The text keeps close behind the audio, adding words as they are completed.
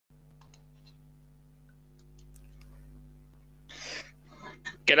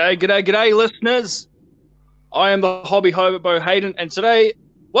G'day, listeners. I am the Hobby Hobo Hayden, and today,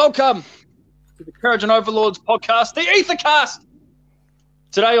 welcome to the Courage and Overlords podcast, the Ethercast.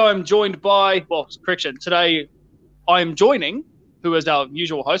 Today, I'm joined by, today I'm joining, who is our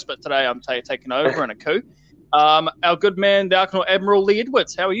usual host, but today I'm taking over in a coup, our good man, the Archonaught Admiral Lee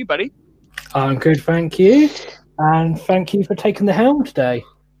Edwards. How are you, buddy? I'm good, thank you. And thank you for taking the helm today,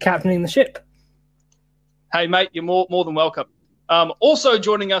 captaining the ship. Hey, mate, you're more than welcome. Also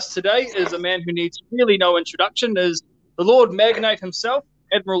joining us today is a man who needs really no introduction, is the Lord Magnate himself,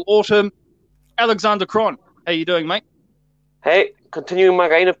 Admiral Autumn, Alexander Cron. How you doing, mate? Hey, continuing my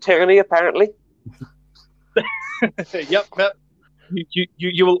reign of tyranny, apparently. Yep.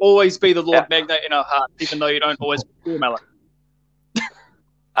 You will always be the Lord Magnate in our hearts, even though you don't always perform, Alex.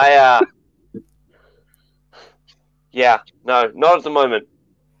 No, not at the moment.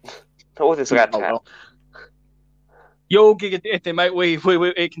 Not with this rat chat. You'll get it there, mate. We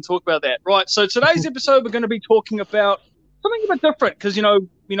can talk about that. Right, so today's episode, we're going to be talking about something a bit different, because,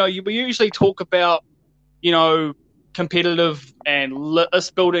 we usually talk about, competitive and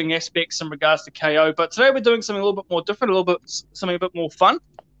list building aspects in regards to KO, but today we're doing something a little bit more different, something a bit more fun.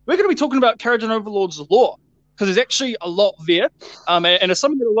 We're going to be talking about Courage and Overlord's lore, because there's actually a lot there, and it's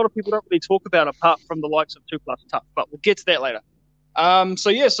something that a lot of people don't really talk about apart from the likes of 2+ Tough, but we'll get to that later.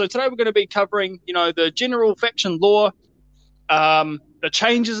 So today we're going to be covering, the general faction lore, the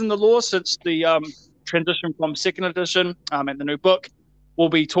changes in the lore since the transition from 2nd edition and the new book. We'll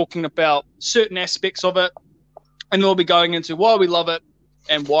be talking about certain aspects of it, and then we'll be going into why we love it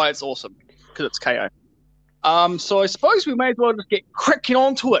and why it's awesome, because it's KO. So I suppose we may as well just get cracking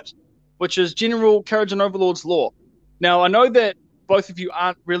onto it, which is general Courage and Overlord's lore. Now, I know that both of you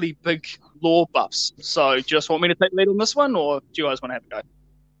aren't really big lore buffs, so do you just want me to take the lead on this one, or do you guys want to have a go?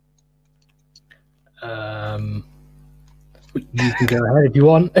 You can go ahead if you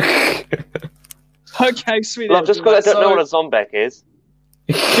want. Okay, sweet. Well, just because I don't know what a Zombek is.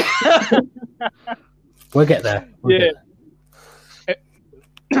 We'll get there.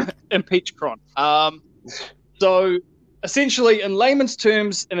 Impeach Cron. So, essentially, in layman's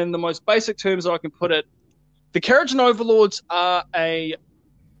terms, and in the most basic terms I can put it, the Courage and Overlords are a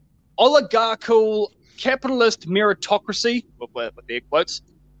oligarchical, capitalist meritocracy, with air quotes,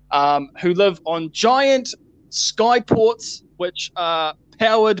 who live on giant skyports, which are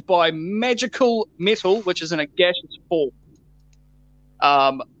powered by magical metal, which is in a gaseous form.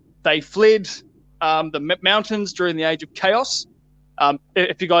 They fled the mountains during the Age of Chaos.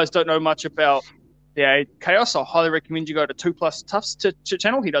 If you guys don't know much about the Age of Chaos, I highly recommend you go to 2+ Tough's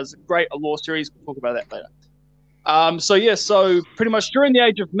channel. He does a great lore series. We'll talk about that later. So pretty much during the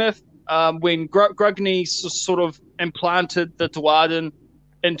Age of Myth, when Grugni sort of implanted the Duardin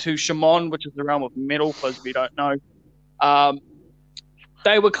into Shamon, which is the realm of metal, for those of you who don't know.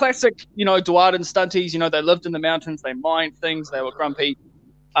 They were classic, Duardin stunties. They lived in the mountains, they mined things, they were grumpy.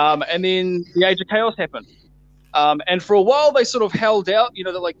 And then the Age of Chaos happened. And for a while, they sort of held out.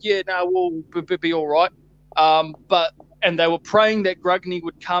 They're like, we'll be all right. And they were praying that Grugni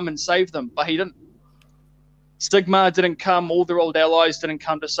would come and save them, but he didn't. Stigma didn't come, all their old allies didn't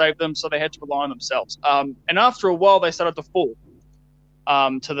come to save them, so they had to rely on themselves. And after a while, they started to fall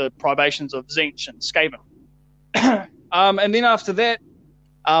to the privations of Tzeentch and Skaven. And then after that,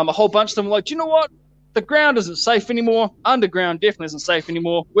 a whole bunch of them were like, you know what? The ground isn't safe anymore. Underground definitely isn't safe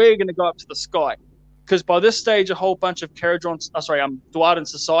anymore. We're going to go up to the sky. Because by this stage, a whole bunch of Duardin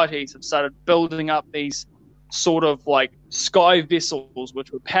societies have started building up these sort of like sky vessels, which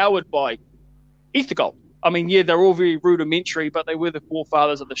were powered by ether gold. I mean, they're all very rudimentary, but they were the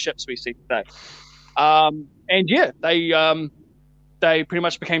forefathers of the ships we see today. They pretty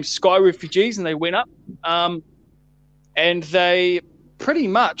much became sky refugees, and they went up. And they pretty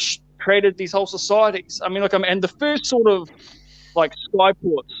much created these whole societies. And the first sort of like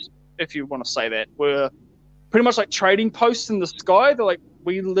skyports, if you want to say that, were pretty much like trading posts in the sky. They're like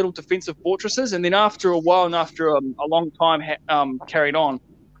wee little defensive fortresses. And then after a while, and after a long time carried on,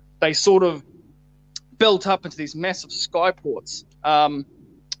 they sort of built up into these massive skyports. And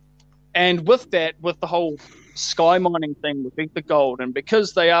with that, with the whole sky mining thing with ether gold, and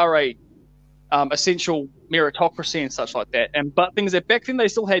because they are a essential meritocracy and such like that, but things that back then they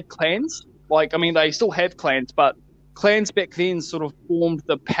still had clans. They still have clans, but clans back then sort of formed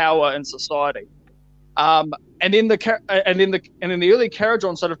the power in society. And then the early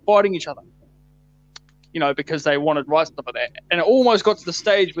Kharadron started fighting each other, because they wanted rights and stuff like that. And it almost got to the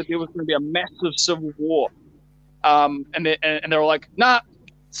stage where there was going to be a massive civil war. And they were like, nah,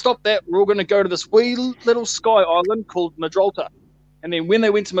 stop that. We're all going to go to this wee little sky island called Madrolta. And then when they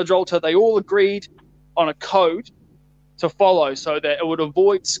went to Madrolta, they all agreed on a code to follow so that it would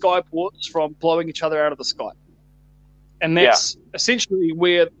avoid skyports from blowing each other out of the sky. And that's essentially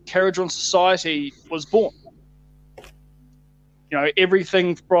where Caradron Society was born. You know,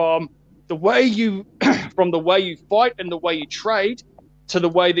 everything from the way you fight and the way you trade to the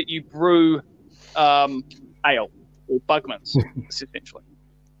way that you brew ale or bugments, essentially.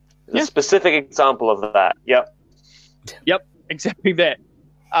 A specific example of that. Yep, exactly that.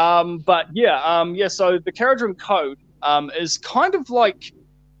 So the Caradron Code is kind of like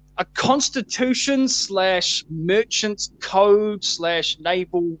a constitution / merchant's code /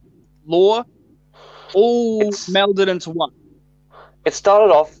 naval law, all melded into one. It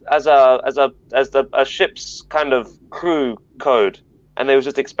started off as a ship's kind of crew code, and it was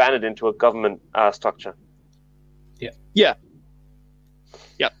just expanded into a government structure.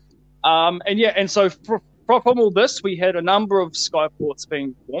 And so from all this, we had a number of skyports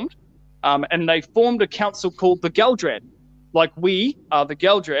being formed, and they formed a council called the Galdrad. Like we are the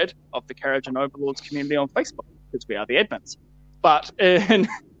Galdrad of the Caradron Overlords community on Facebook, because we are the admins. But in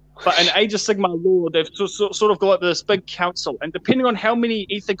Age of Sigmar lore, they've sort of got this big council, and depending on how many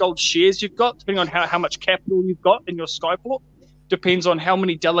Ether Gold shares you've got, depending on how much capital you've got in your skyport, depends on how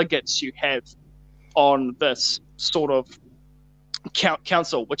many delegates you have on this sort of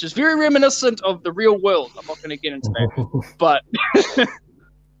council, which is very reminiscent of the real world. I'm not going to get into that, but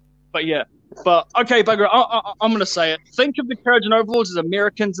okay, Bugger, I'm going to say it. Think of the Caradron Overlords as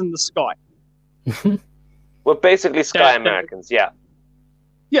Americans in the sky. We're basically Sky Americans, yeah.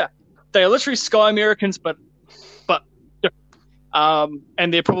 Yeah, they are literally Sky Americans, but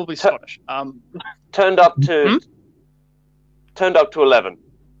and they're probably Scottish. Turned up to 11,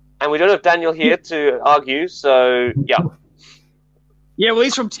 and we don't have Daniel here to argue. So yeah. Yeah, well,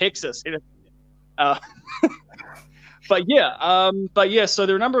 he's from Texas. So there are a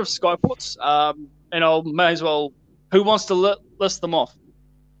number of skyports, and I may as well. Who wants to list them off?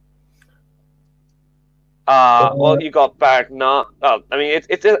 Well, you got Barrack Nar. Oh, I mean,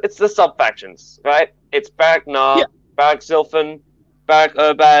 it's the sub factions, right? It's Barrack Nar, Barrack Zilfin, Barrack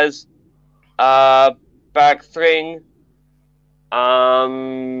Urbaz, Barrack Thring,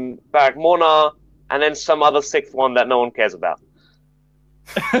 Barrack Mornar, and then some other sixth one that no one cares about.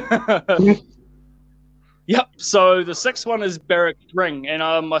 Yep. So the sixth one is Barrack Thring, and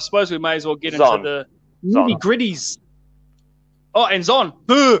I suppose we may as well get into the nitty gritties. Oh, and Zon.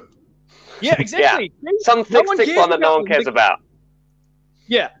 Yeah, exactly. Yeah. Some sixth one that no one cares about.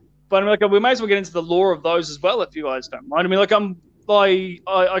 Yeah, but we may as well get into the lore of those as well, if you guys don't mind. I mean, unlike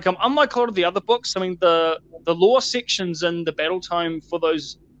a lot of the other books, I mean, the lore sections in the battle tome for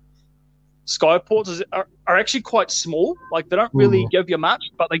those skyports are actually quite small. Like, they don't really give you much,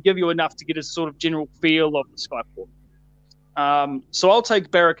 but they give you enough to get a sort of general feel of the skyport. So I'll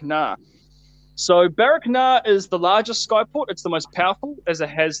take Barrack Nar. So Barrack Nar is the largest skyport. It's the most powerful, as it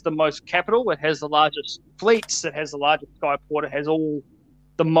has the most capital. It has the largest fleets. It has the largest skyport. It has all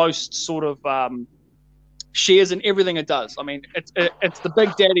the most sort of shares in everything it does. I mean, it's the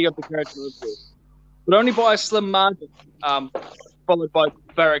big daddy of the Caradron Overlords, but only by a slim margin, followed by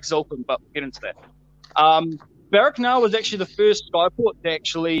Barrack Zilfin, but we'll get into that. Barrack Nar was actually the first skyport to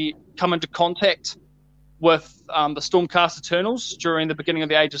actually come into contact with the Stormcast Eternals during the beginning of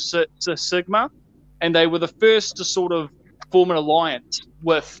the Age of Sigmar, and they were the first to sort of form an alliance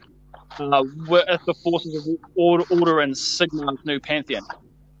with the forces of Order and Sigmar's new Pantheon.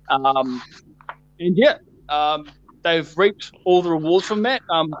 They've reaped all the rewards from that,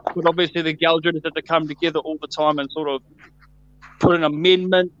 but obviously the Galdrad had to come together all the time and sort of put an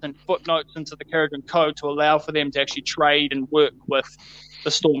amendment and footnotes into the Caradron Code to allow for them to actually trade and work with the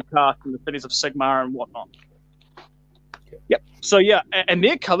Stormcast and the cities of Sigmar and whatnot. Yep. So and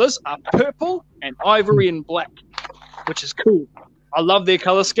their colours are purple and ivory and black, which is cool. I love their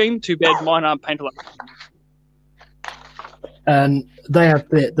colour scheme. Too bad mine aren't painted like. And they have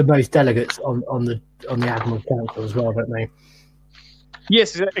the most delegates on the Admiral Council as well, don't they?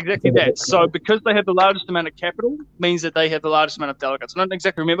 Yes, exactly that. So because they have the largest amount of capital, means that they have the largest amount of delegates. I don't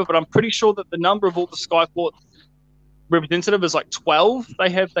exactly remember, but I'm pretty sure that the number of all the Skyport representative is like 12. So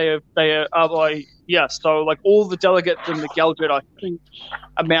like all the delegates in the Galdrad, I think,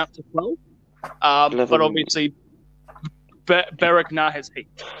 amount to 12. But obviously, Barrack Nar has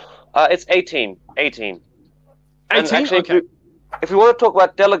heaps. It's 18. 18. And 18? actually, Okay. if we want to talk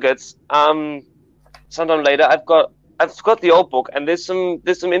about delegates, sometime later, I've got the old book, and there's some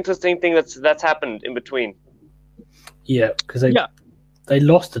interesting thing that's happened in between. Yeah, because they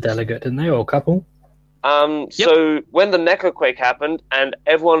lost a delegate, didn't they, or a couple? So when the Necroquake happened, and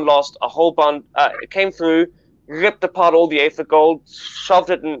everyone lost a whole bunch, it came through, ripped apart all the Aether Gold, shoved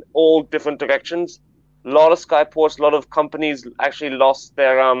it in all different directions, A lot of skyports, a lot of companies actually lost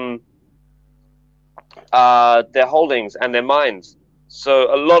their holdings and their mines.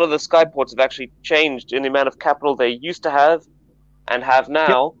 So a lot of the skyports have actually changed in the amount of capital they used to have and have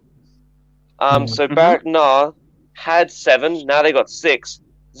now. So Barak Nar had 7, now they got 6.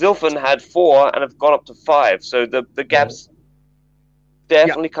 Zilfin had 4 and have gone up to 5. So the gaps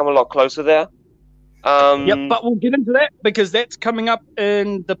definitely come a lot closer there. But we'll get into that because that's coming up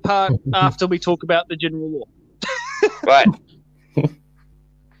in the part after we talk about the general war. Right.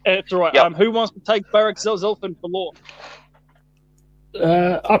 That's all right. Yep. Who wants to take Barak Zilfin for law?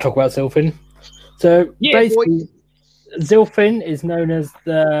 I'll talk about Zilfin. So basically, Zilfin is known as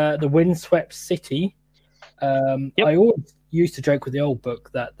the windswept city. I always used to joke with the old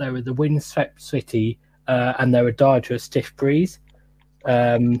book that they were the windswept city and they would die to a stiff breeze.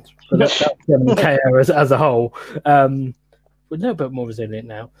 But that's KO as a whole. We're a little bit more resilient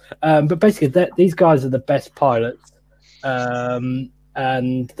now. But basically, these guys are the best pilots, and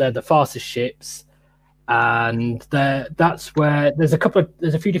they're the fastest ships. And that's where there's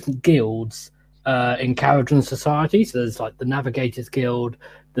a few different guilds in Caradron Society. So there's like the Navigators Guild,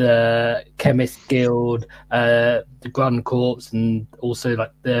 the Chemist Guild, the Grun Corps, and also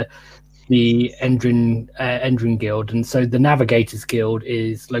like the Endrin Guild. And so the Navigators Guild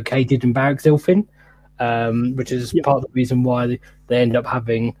is located in Barak Zilfin, which is part of the reason why they end up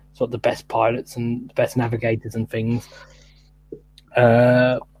having sort of the best pilots and the best navigators and things.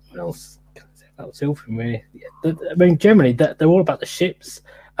 What else? Zilfin, really. I mean, generally, they're all about the ships.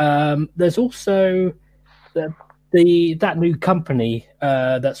 There's also that new company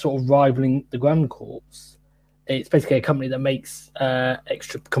that's sort of rivaling the Grun Corps. It's basically a company that makes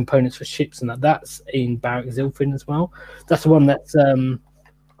extra components for ships, and that's in Barak Zilfin as well. That's the one that's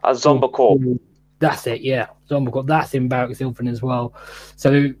Zomba Corp. That's it, yeah. Zomba Corp. That's in Barak Zilfin as well.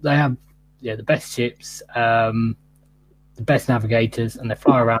 So they have the best ships. The best navigators, and they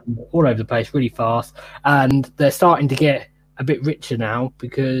fly around all over the place really fast, and they're starting to get a bit richer now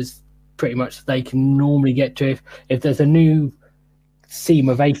because pretty much they can normally get to if there's a new seam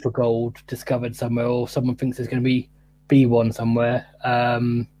of Aether gold discovered somewhere, or someone thinks there's going to be one somewhere,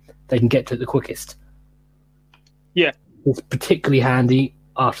 they can get to it the quickest. Yeah, it's particularly handy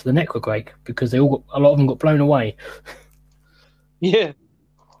after the Necroquake because a lot of them got blown away. Yeah.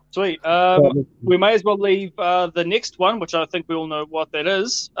 Sweet. We may as well leave the next one, which I think we all know what that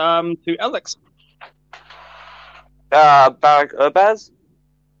is, to Alex. Barak Urbaz?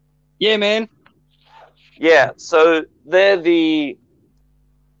 Yeah, man. Yeah, so they're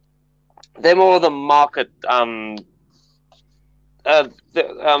more of the market. Barak,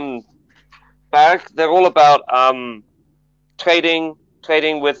 they're all about trading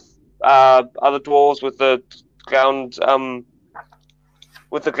with other dwarves, with the ground.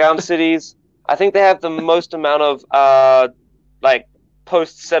 With the ground cities. I think they have the most amount of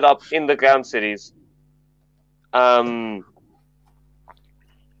posts set up in the ground cities.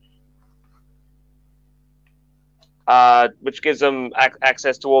 Which gives them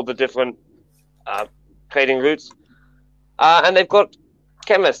access to all the different trading routes. And they've got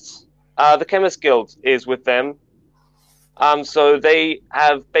chemists. The Chemist Guild is with them. So they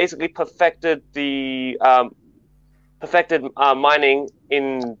have basically perfected mining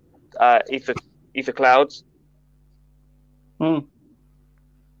in ether clouds. Yep.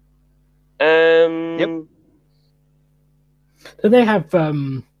 Do they have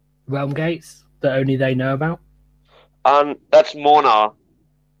realm gates that only they know about? That's Mornar.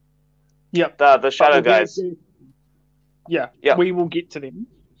 Yep. The shadow guys. Yeah, we will get to them.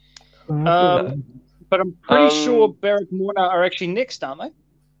 But I'm pretty sure Barak Mornar are actually next, aren't they?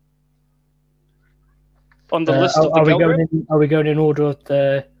 On the list of the are we going in order of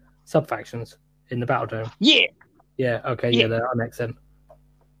the sub-factions in the Battle Dome? Yeah. Yeah, okay, yeah, they are next then.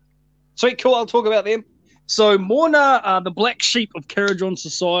 Sweet, cool, I'll talk about them. So Mornar are the black sheep of Caradron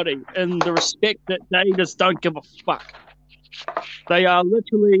Society in the respect that they just don't give a fuck. They are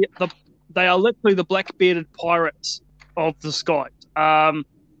literally the black-bearded pirates of the sky.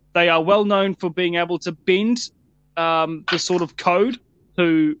 They are well known for being able to bend the sort of code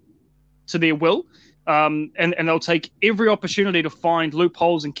to their will. And they'll take every opportunity to find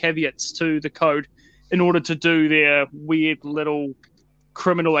loopholes and caveats to the code in order to do their weird little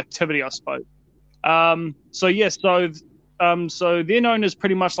criminal activity, I suppose. So they're known as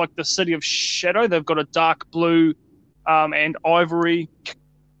pretty much like the City of Shadow. They've got a dark blue and ivory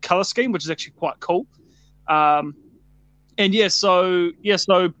color scheme, which is actually quite cool. But Barak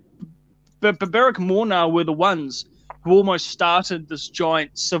Mornar were the ones who almost started this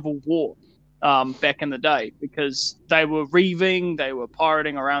giant civil war. Back in the day, because they were reaving, they were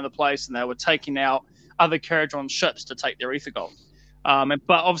pirating around the place, and they were taking out other Caradron ships to take their ether gold. But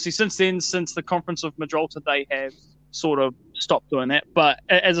obviously since then, since the Conference of Madrolta, they have sort of stopped doing that. But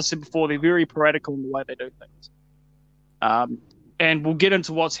as I said before, they're very piratical in the way they do things. And we'll get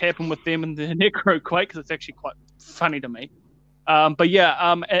into what's happened with them in the Necroquake, because it's actually quite funny to me. But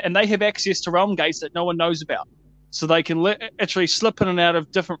yeah, and they have access to realm gates that no one knows about. So they can actually slip in and out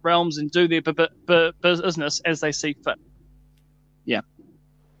of different realms and do their business as they see fit. Yeah.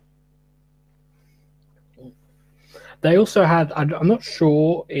 They also had, I'm not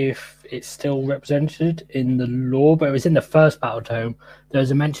sure if it's still represented in the lore, but it was in the first battle tome. There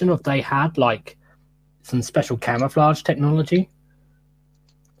was a mention of they had like some special camouflage technology.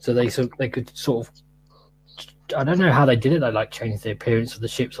 So they could sort of, I don't know how they did it. They like changed the appearance of the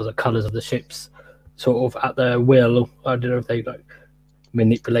ships or the colors of the ships sort of at their will. I don't know if they like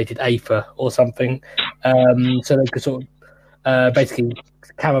manipulated Aether or something. So they could sort of basically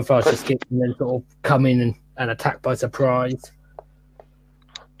camouflage the skip and then sort of come in and attack by surprise.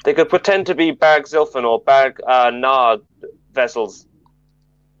 They could pretend to be Barrack Zilfin or Barrack Nard vessels.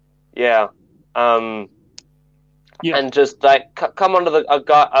 Yeah. And just like come under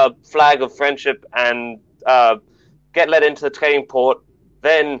a flag of friendship and get let into the trading port,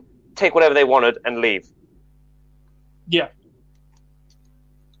 then take whatever they wanted and leave. Yeah.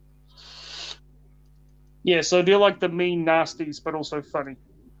 Yeah, so they're like the mean nasties, but also funny.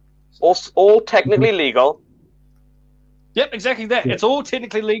 All technically legal. Yep, exactly that. Yeah. It's all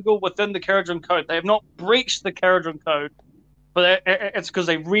technically legal within the Caradron Code. They have not breached the Caradron Code, but it's because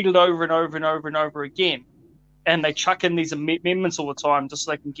they read it over and over and over and over again, and they chuck in these amendments all the time just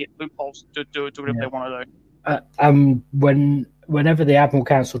so they can get loopholes to do whatever they want to do. Whenever the Admiral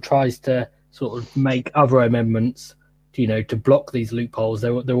Council tries to sort of make other amendments, to block these loopholes,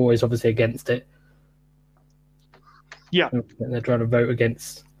 they're always obviously against it. Yeah, they're trying to vote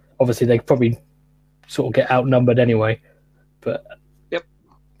against. Obviously, they probably sort of get outnumbered anyway, but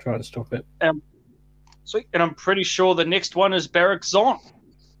trying to stop it. Sweet, and I'm pretty sure the next one is Barrack Zon.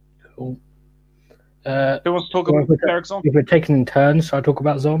 Cool. Who wants to talk about Barrack Zon? If we're taking in turns, shall I talk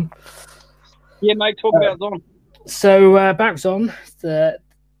about Zon? Yeah, mate, talk about Zon. So Barrack Zon, the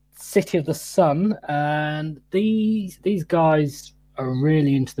City of the Sun, and these guys are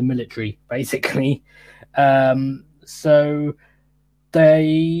really into the military, basically. So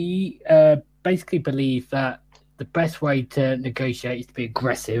they basically believe that the best way to negotiate is to be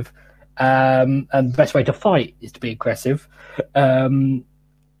aggressive, and the best way to fight is to be aggressive. So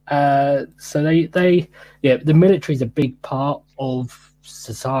the military is a big part of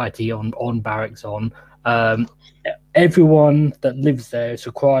society on Barrack Zon. Everyone that lives there is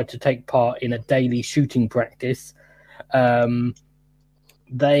required to take part in a daily shooting practice. One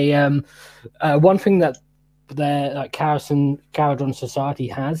thing that their Caradron Society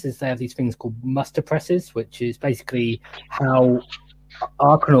has is they have these things called muster presses, which is basically how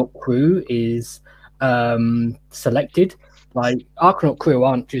Archanaut crew is selected. Like Archanaut crew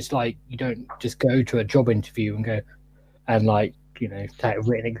aren't just like, you don't just go to a job interview and go and take a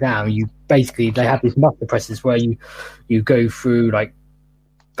written exam. They have these muster presses where you go through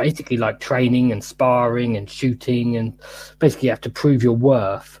basically training and sparring and shooting, and basically you have to prove your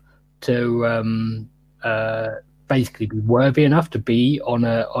worth to basically be worthy enough to be on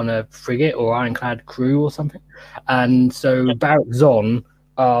a frigate or ironclad crew or something. And so Barrack Zon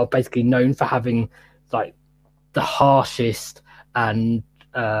are basically known for having the harshest and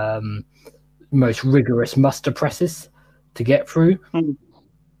most rigorous muster presses to get through.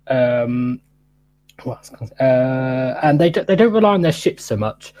 And they don't rely on their ships so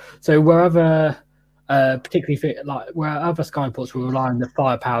much. So wherever, particularly where other skyports will rely on the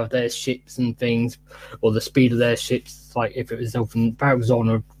firepower of their ships and things, or the speed of their ships, like if it was often Barrack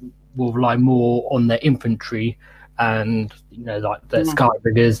Zon will rely more on their infantry and their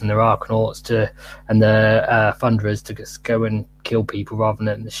Skyriggers and their Arcanauts and their Thunderers to just go and kill people rather than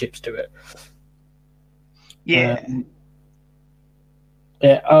letting the ships do it. Yeah. And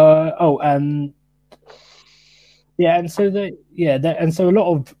so a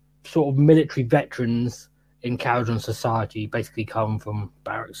lot of sort of military veterans in Caradron Society basically come from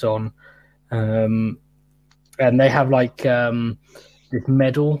Barrack Zon, and they have this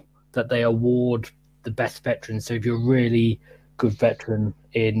medal that they award the best veterans. So if you're a really good veteran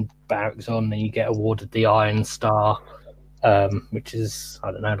in Barrack Zon, then you get awarded the Iron Star, which is,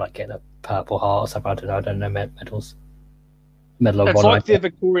 I don't know, like getting a Purple Heart or something. I don't know medals. Medal of Honor. It's like their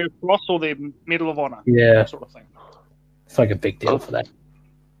Victoria Cross or their Medal of Honor. Yeah, that sort of thing. It's like a big deal for that.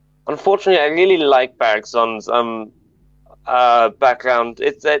 Unfortunately, I really like Barrack Zon's background.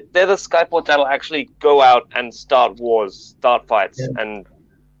 It's that they're the skyport that'll actually go out and start wars, start fights, and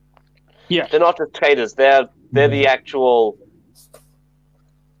They're not just traders. They're the actual.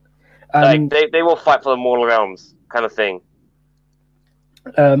 Like they will fight for the mortal realms, kind of thing.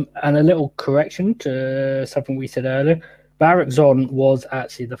 And a little correction to something we said earlier: Barrack Zon was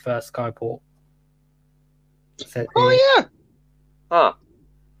actually the first skyport. Oh yeah. Huh.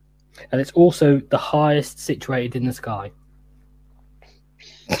 And it's also the highest situated in the sky.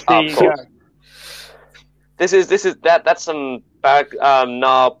 There you go. This is that's some Barrack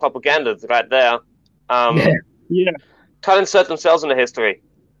Nah propaganda right there. Yeah. Try to insert themselves into history.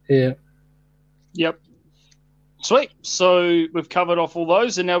 Yeah. Yep. Sweet. So we've covered off all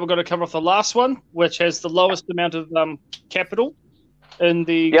those, and now we're going to cover off the last one, which has the lowest amount of capital in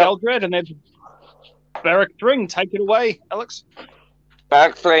the Galdrad, and that's Barrack Thring. Take it away, Alex.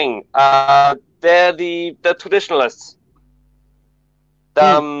 Barrack Thring. They're the traditionalists.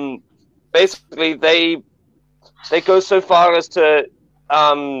 Basically, they go so far as to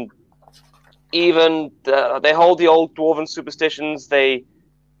they hold the old dwarven superstitions. They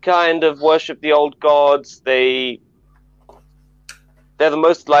kind of worship the old gods. They're the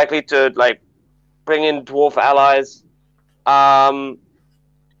most likely to bring in dwarf allies.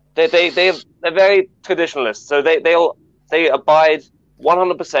 They're very traditionalist, so they abide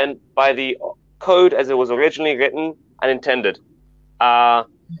 100% by the code as it was originally written and intended. There are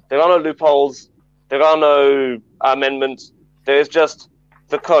no loopholes. There are no amendments. There is just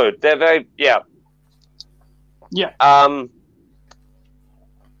the code. They're very Yeah.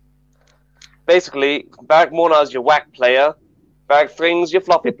 Basically, Barrack Mornar's your whack player. Barrack Thring's your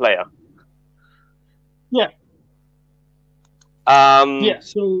floppy player. Yeah.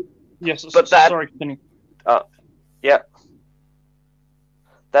 Sorry, continue. Yeah.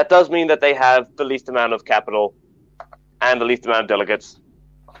 That does mean that they have the least amount of capital and the least amount of delegates.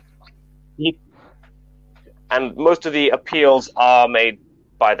 Yep. And most of the appeals are made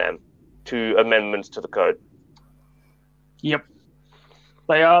by them to amendments to the code. Yep.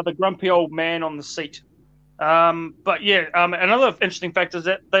 They are the grumpy old man on the seat. But yeah, another interesting fact is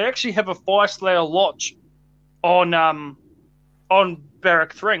that they actually have a Fyreslayer Lodge on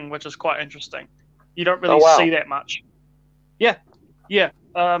Barrack Thring, which is quite interesting. You don't really see that much. Yeah.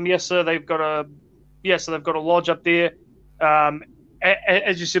 So they've got a lodge up there.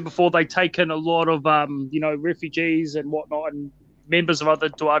 As you said before, they take in a lot of refugees and whatnot, and members of other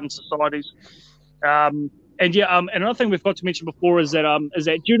Dwarven societies. Another thing we've got to mention before is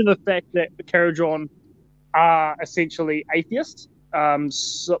that due to the fact that the Kharadron are essentially atheists. They're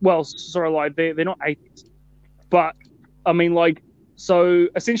not atheists, but I mean, so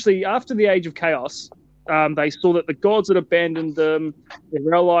essentially after the Age of Chaos, they saw that the gods had abandoned them,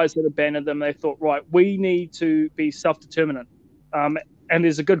 their allies had abandoned them. They thought, right, we need to be self-determinant. And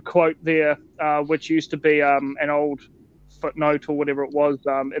there's a good quote there, which used to be an old footnote or whatever it was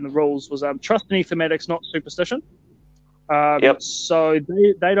in the rules, was trust in mathematics, not superstition. So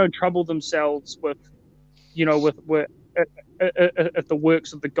they don't trouble themselves with the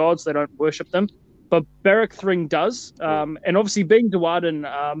works of the gods. They don't worship them. But Barrack Thring does. And obviously being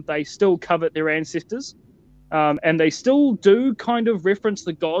Duardin, they still covet their ancestors. And they still do kind of reference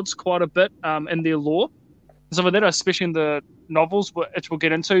the gods quite a bit in their lore. Some of that, especially in the novels, which we'll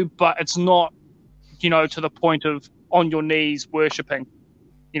get into, but it's not, to the point of on your knees worshipping.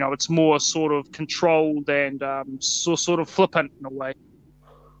 It's more sort of controlled and sort of flippant in a way.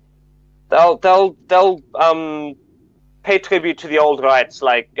 They'll pay tribute to the old rites,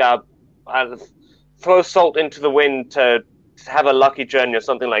 throw salt into the wind to have a lucky journey or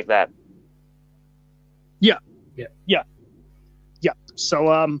something like that. Yeah.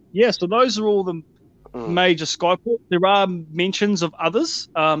 So so those are all the major skyport. There are mentions of others,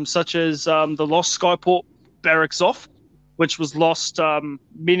 such as the lost skyport Barrack Zoth, which was lost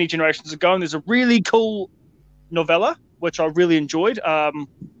many generations ago. And there's a really cool novella which I really enjoyed,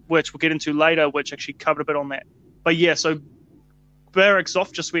 which we'll get into later, which actually covered a bit on that. But yeah, so Barrack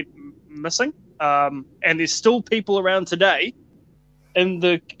Zoth just went missing, and there's still people around today in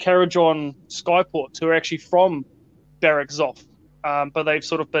the Kharadron skyports who are actually from Barrack Zoth, but they've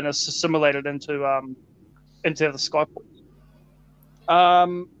sort of been assimilated into the skyports.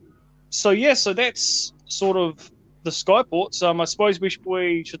 So that's sort of the skyports. I suppose we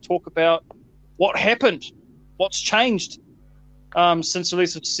should talk about what happened, what's changed since the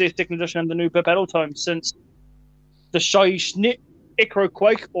release of Second Edition and the new Battle Tome, since the Shai-Shnet Echo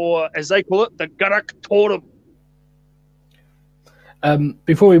Quake, or as they call it, the Garruk Totem.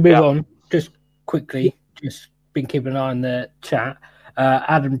 Before we move on, just quickly, just been keeping an eye on the chat.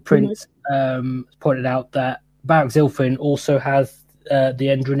 Adam Prince pointed out that Barrack Zilfin also has the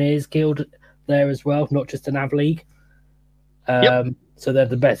Endriners Guild there as well, not just an Av League. so they're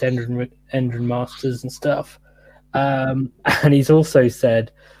the best engine masters and stuff. And he's also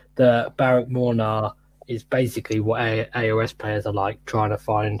said that Barak Mornar is basically what AOS players are like, trying to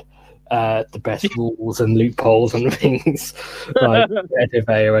find the best rules and loopholes and things like competitive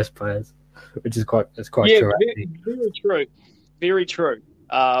AOS players, which is quite true. Very true, very true.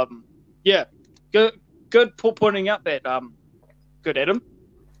 Yeah, good pointing out that. Good, Adam.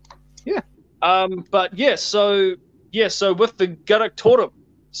 Yeah. But yeah, so with the Guruk Totem,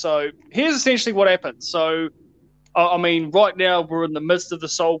 so here's essentially what happened. So, I mean, right now we're in the midst of the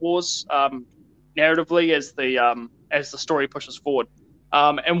Soul Wars, narratively as the story pushes forward.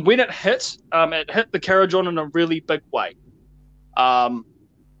 And when it hit the Karajon in a really big way.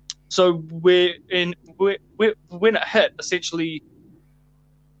 So when it hit, essentially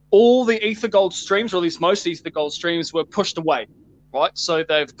all the Aether Gold streams, or at least most Aether Gold streams, were pushed away, right? So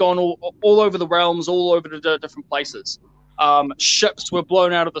they've gone all over the realms, all over the different places. Ships were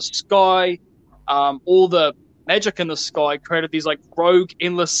blown out of the sky. All the magic in the sky created these like rogue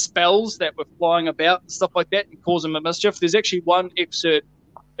endless spells that were flying about and stuff like that and causing mischief. There's actually one excerpt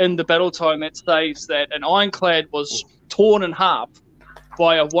in the battle time that says that an ironclad was torn in half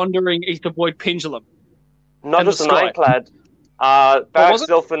by a wandering Aether Void pendulum. Not just an ironclad. Barak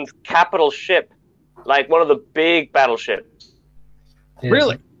Zilfin's capital ship, like one of the big battleships. Yeah.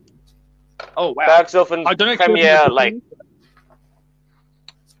 Really? Oh wow! Barak Zilfin's premier, like,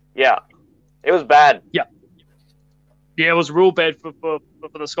 yeah, it was bad. Yeah, it was real bad for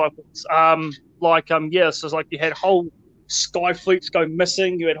the sky fleets. So it's like you had whole sky fleets go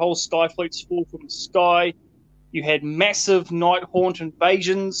missing. You had whole sky fleets fall from the sky. You had massive Night Haunt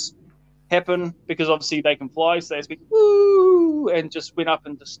invasions happen because obviously they can fly, so they speak woo and just went up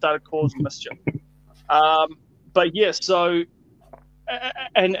and just started causing mischief. But yeah, so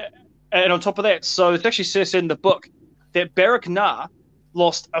and on top of that, so it actually says in the book that Barak Nar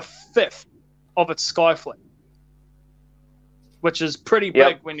lost a fifth of its sky fleet, which is pretty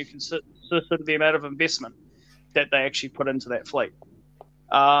big when you consider the amount of investment that they actually put into that fleet.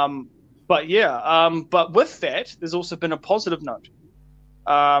 But with that, there's also been a positive note.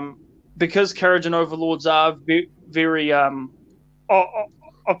 Because Karajan overlords are very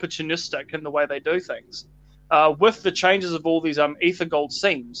opportunistic in the way they do things. With the changes of all these Aether Gold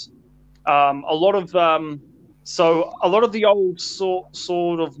seams, a lot of the old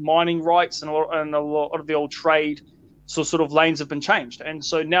sort of mining rights and a lot of the old trade sort of lanes have been changed, and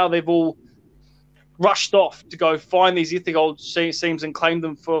so now they've all rushed off to go find these Aether Gold seams and claim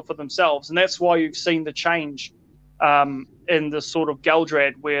them for themselves, and that's why you've seen the change in the sort of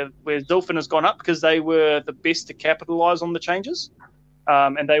Galdrad where Zilfin has gone up, because they were the best to capitalize on the changes,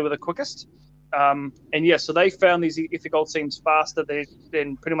 and they were the quickest. So they found these Aether Gold seams faster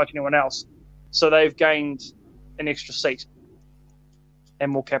than pretty much anyone else. So they've gained an extra seat and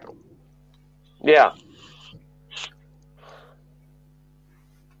more capital. Yeah.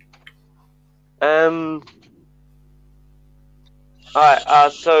 All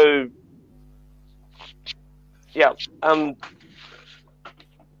right. So. Yeah.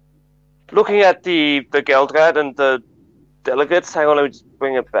 Looking at the Galdrad and the delegates. Hang on, let me just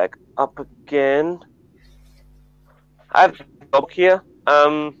bring it back up again. I have a job here.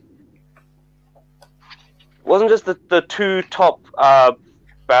 Wasn't just the two top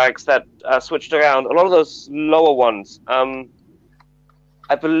barracks that switched around. A lot of those lower ones. I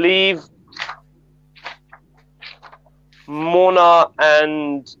believe Mornar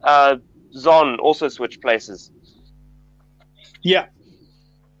and Zon also switched places. Yeah.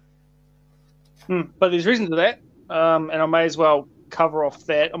 But there's reason to that, and I may as well cover off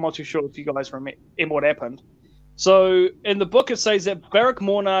that. I'm not too sure if you guys remember what happened. So in the book it says that Barak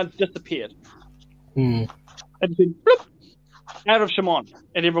Mornar disappeared. And been bloop, out of Shaman,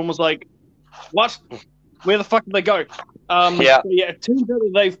 and everyone was like, "What? Where the fuck did they go?" So it turns out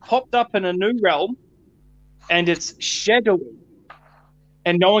that they've popped up in a new realm, and it's shadowy,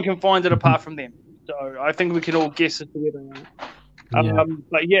 and no one can find it apart from them. So I think we can all guess as to where they are.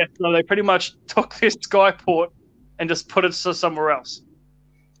 So they pretty much took their skyport and just put it somewhere else.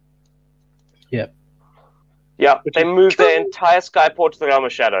 Yeah. Yeah, they moved their entire skyport to the realm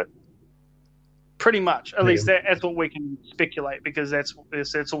of shadow. Pretty much, at least that's what we can speculate, because that's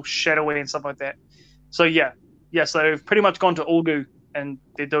all shadowy and stuff like that. So so they've pretty much gone to Ulgu and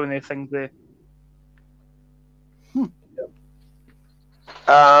they're doing their things there.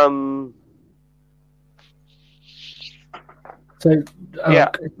 So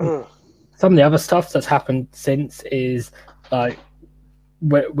some of the other stuff that's happened since is like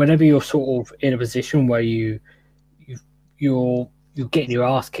whenever you're sort of in a position where you're getting your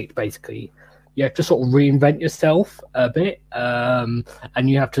ass kicked, basically, you have to sort of reinvent yourself a bit, and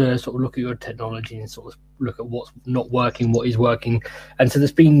you have to sort of look at your technology and sort of look at what's not working, what is working, and so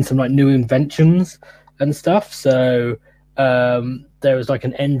there's been some like new inventions and stuff. So there was like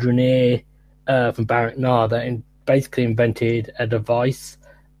an engineer from Barak Nar that basically invented a device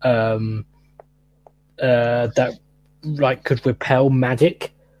that like could repel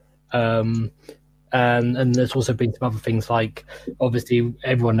magic. And there's also been some other things, like obviously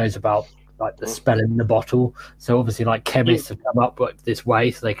everyone knows about like the spell in the bottle. So obviously like chemists have come up with this way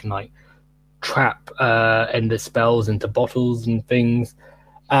so they can like trap endless spells into bottles and things.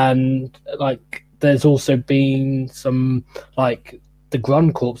 And like there's also been some, like the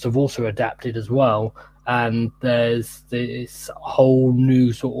Gruncorps have also adapted as well. And there's this whole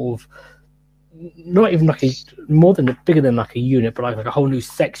new sort of, not even like bigger than like a unit, but like a whole new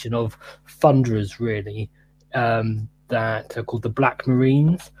section of Thunderers really, that are called the Black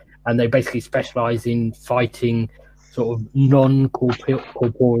Marines, and they basically specialize in fighting sort of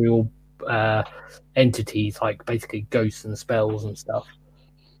non-corporeal entities, like basically ghosts and spells and stuff.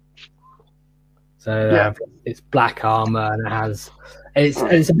 So it's black armor, and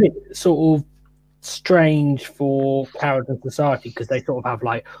it's a bit sort of strange for Paladin Society because they sort of have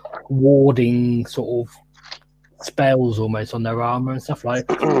like warding sort of spells almost on their armor and stuff. Like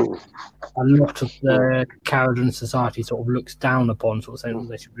a lot of the Paladin Society sort of looks down upon, sort of saying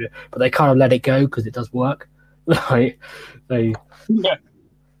they should, but they kind of let it go because it does work. Like they. Yeah.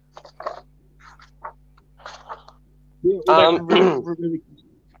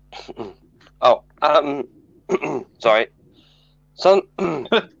 Sorry. Something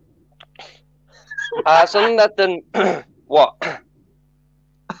that then what? I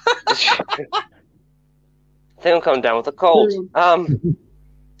think I'm coming down with a cold.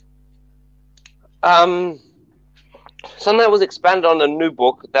 Something that was expanded on a new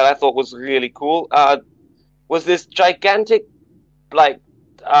book that I thought was really cool was this gigantic, like,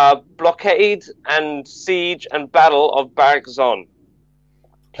 blockade and siege and battle of Barak Zon.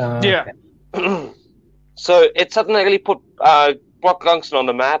 So it's something that really put Brock Gunston on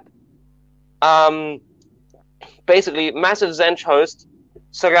the map. Basically, massive Zench host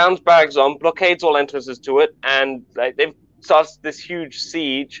surrounds Barak Zon, blockades all entrances to it, and they've started this huge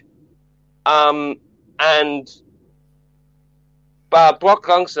siege. And Brock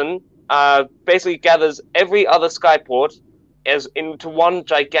Gunston basically gathers every other skyport into one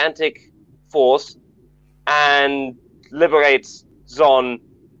gigantic force and liberates Zon,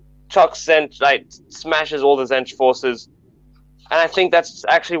 chucks Zench, smashes all the Zench forces. And I think that's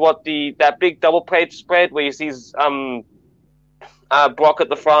actually what that big double page spread where you see Brock at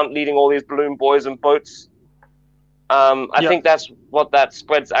the front leading all these balloon boys and boats. I think that's what that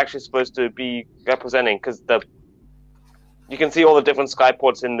spread's actually supposed to be representing, because you can see all the different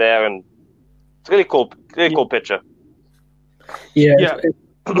skyports in there, and it's a really cool picture. It's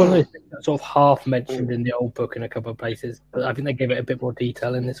one of those things that's sort of half mentioned in the old book in a couple of places, but I think they gave it a bit more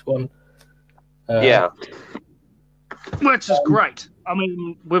detail in this one. Which is great. I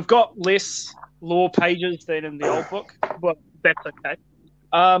mean, we've got less lore pages than in the old book, but that's okay.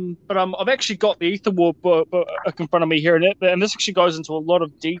 But I've actually got the Aether War book in front of me here, and this actually goes into a lot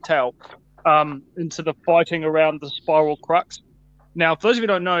of detail into the fighting around the Spiral Crux. Now, for those of you who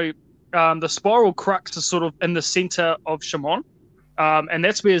don't know, the Spiral Crux is sort of in the center of Shamon, and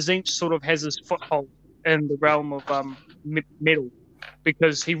that's where Zench sort of has his foothold in the realm of metal,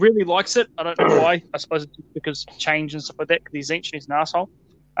 because he really likes it. I don't know why. I suppose it's because change and stuff like that, because he's Zench and he's an asshole.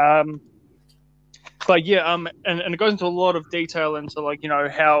 But yeah, and it goes into a lot of detail into, like,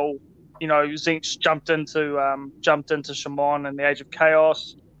 how Zench jumped into Shamon in the Age of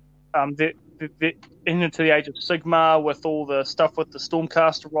Chaos, into the Age of Sigmar with all the stuff with the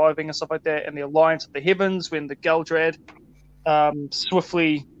Stormcast arriving and stuff like that, and the Alliance of the Heavens when the Galdrad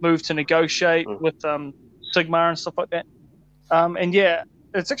swiftly moved to negotiate with Sigmar and stuff like that. And yeah,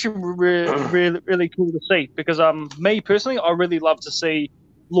 it's actually really cool to see, because me personally, I really love to see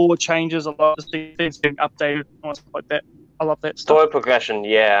lore changes. I love to see things being updated and stuff like that. I love that stuff. Story progression,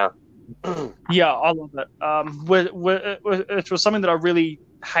 yeah. Yeah, I love it. It was something that I really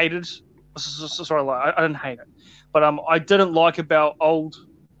hated. Sorry, I didn't hate it, but I didn't like about old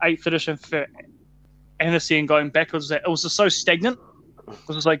 8th edition fantasy and going backwards. That it was just so stagnant. It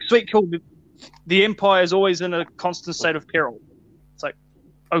was just like, sweet, cool. The Empire is always in a constant state of peril. It's like,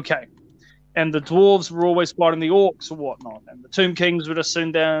 okay. And the dwarves were always fighting the orcs or whatnot, and the Tomb Kings were just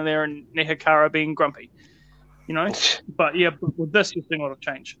sitting down there and Nehekara being grumpy, But yeah, with this, you're seeing a lot of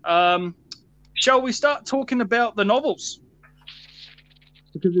change. Shall we start talking about the novels?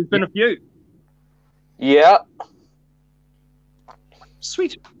 Because there's been a few. Yeah.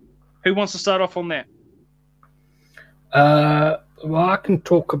 Sweet. Who wants to start off on there? Well, I can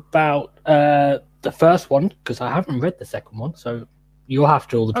talk about the first one because I haven't read the second one, so you'll have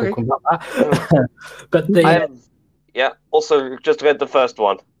to all the talk about that. But also just read the first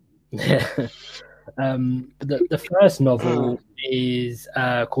one. The first novel is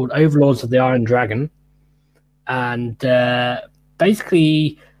called Overlords of the Iron Dragon, and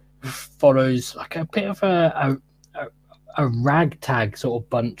basically follows like a bit of a ragtag sort of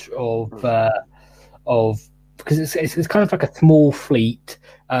bunch of because it's kind of like a small fleet,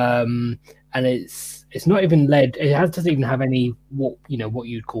 and it's not even led. It doesn't even have any what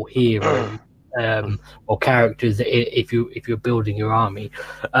you'd call heroes or characters if you're building your army.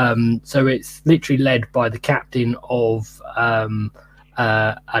 So it's literally led by the captain of an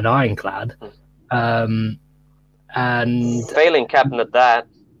ironclad, and failing captain at that.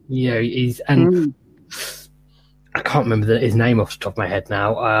 He's I can't remember his name off the top of my head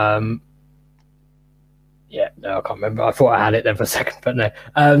now. I can't remember. I thought I had it there for a second, but no.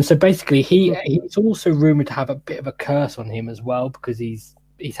 So basically, he's also rumored to have a bit of a curse on him as well because he's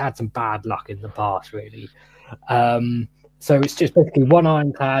had some bad luck in the past, really. So it's just basically one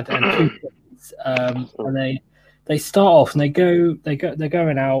ironclad and two ships, and they start off and they're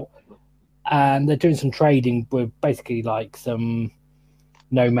going out and they're doing some trading with basically like some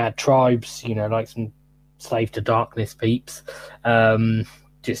nomad tribes, like some slave to darkness peeps. They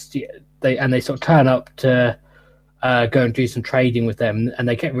sort of turn up to go and do some trading with them, and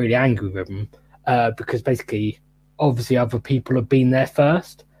they get really angry with them because basically, obviously, other people have been there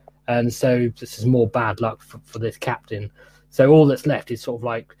first, and so this is more bad luck for this captain. So all that's left is sort of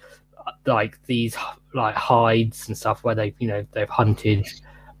like these like hides and stuff where they've hunted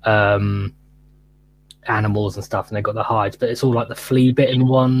animals and stuff, and they've got the hides, but it's all like the flea bitten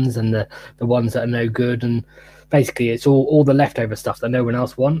ones and the ones that are no good, and basically it's all the leftover stuff that no one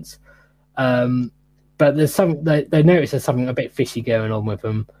else wants. But there's they notice there's something a bit fishy going on with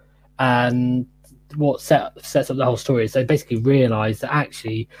them, and what sets up the whole story is they basically realise that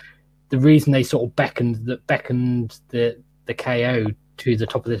actually the reason they sort of beckoned the KO to the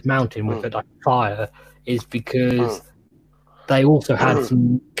top of this mountain with it like fire is because they also had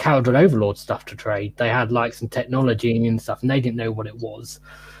some Caledron Overlord stuff to trade. They had like some technology and stuff, and they didn't know what it was,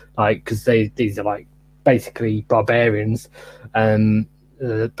 like because these are like basically barbarians, but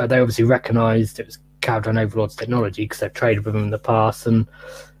they obviously recognised it was Caledron Overlord's technology because they've traded with them in the past, and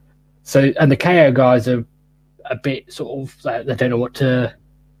the KO guys are a bit sort of like, they don't know what to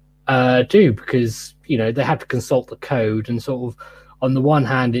do because they have to consult the code, and sort of on the one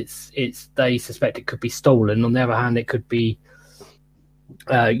hand it's they suspect it could be stolen, on the other hand it could be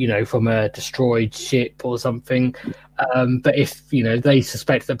from a destroyed ship or something, but if they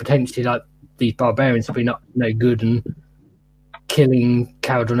suspect that potentially like these barbarians have been up no good and killing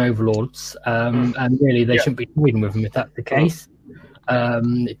Caledron Overlords, and really they shouldn't be trading with them if that's the case,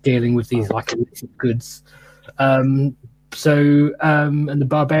 dealing with these like illicit goods. And the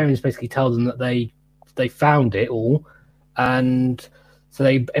barbarians basically tell them that they found it all, and so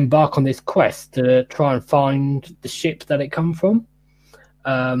they embark on this quest to try and find the ship that it come from,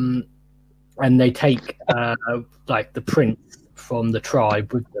 and they take like the prince from the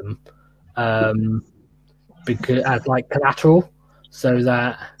tribe with them, because as like collateral, so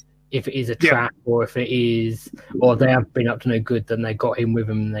that if it is a trap or if it is, or they have been up to no good, then they got him with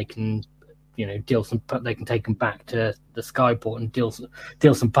them and they can they can take him back to the Skyport and deal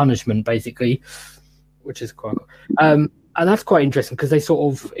some punishment basically, which is quite cool. And that's quite interesting because it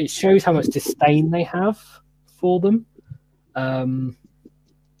shows how much disdain they have for them. When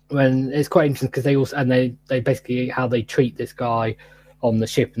it's quite interesting because they basically how they treat this guy on the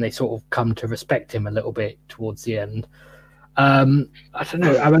ship, and they sort of come to respect him a little bit towards the end. I don't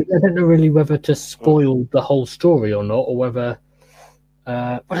know. I don't know really whether to spoil the whole story or not, or whether.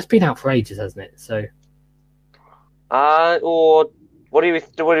 Well, it's been out for ages, hasn't it? So. Or what do you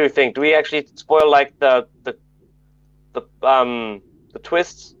think? Do we actually spoil like the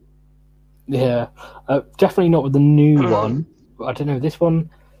twists? Yeah, definitely not with the new one. I don't know this one.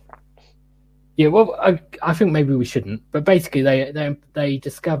 Yeah, well, I think maybe we shouldn't. But basically, they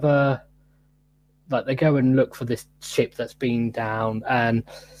discover, like, they go and look for this ship that's been down, and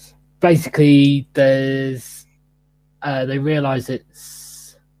basically there's they realise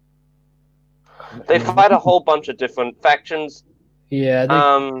it's. They fight a whole bunch of different factions. Yeah.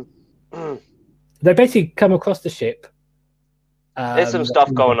 They basically come across the ship. There's some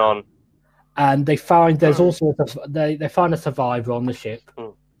stuff going on, and they find there's also they find a survivor on the ship.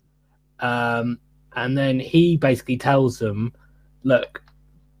 And then he basically tells them, look,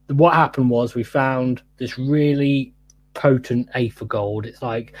 what happened was we found this really potent Aether Gold. It's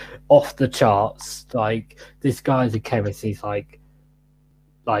like off the charts. Like this guy's a chemist. He's like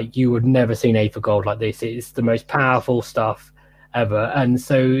you would never seen Aether Gold like this. It's the most powerful stuff ever. And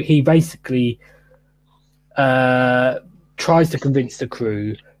so he basically tries to convince the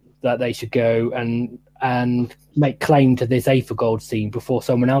crew that they should go and make claim to this Aether Gold scene before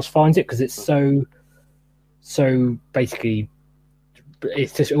someone else finds it, because it's so basically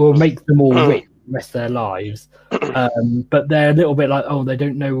it will make them all rich the rest of their lives. But they're a little bit like, they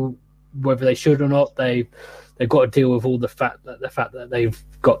don't know whether they should or not. They've got to deal with all the fact that they've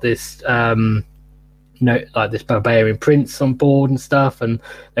got this like this barbarian prince on board and stuff, and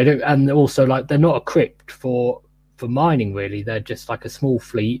they don't, and also like they're not equipped for mining really. They're just like a small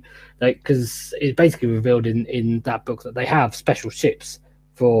fleet, because it's basically revealed in that book that they have special ships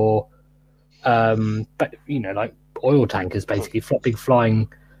for but like oil tankers, basically big flying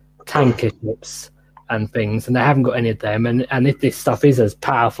tanker ships and things, and they haven't got any of them. And if this stuff is as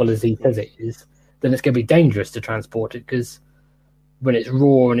powerful as he says it is, then it's going to be dangerous to transport it, because when it's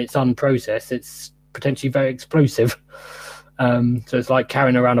raw and it's unprocessed, it's potentially very explosive. So it's like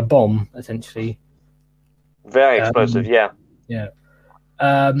carrying around a bomb, essentially. Very explosive, yeah. Yeah.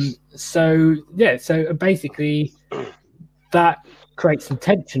 So basically, that creates some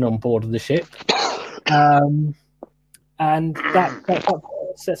tension on board of the ship, and that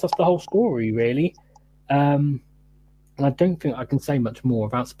sets off the whole story, really. And I don't think I can say much more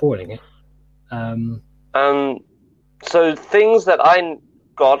without spoiling it. So things that I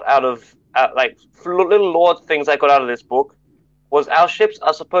got out of like little lore things I got out of this book was our ships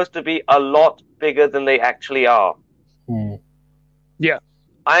are supposed to be a lot bigger than they actually are. Yeah,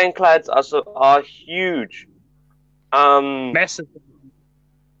 ironclads are huge. Massive.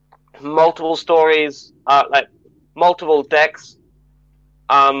 Multiple stories, like multiple decks.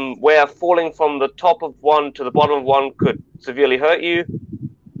 Where falling from the top of one to the bottom of one could severely hurt you.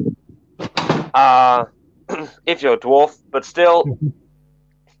 If you're a dwarf, but still,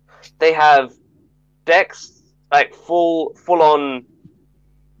 they have decks, like full on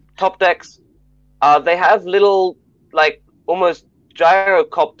top decks. They have little, like almost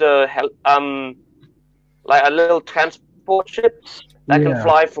gyrocopter, like a little transport ships that can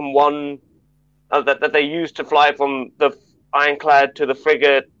fly from one that they use to fly from the ironclad to the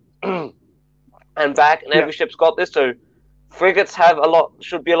frigate and back. And every ship's got this, so frigates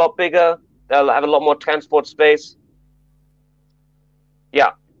should be a lot bigger. They'll have a lot more transport space.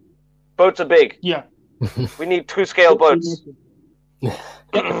 Yeah. Boats are big. Yeah. We need 2-scale boats. Yeah,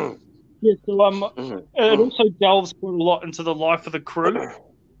 so it also delves quite a lot into the life of the crew,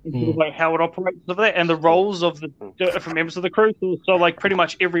 and sort of like how it operates over there, and the roles of the different members of the crew. So like pretty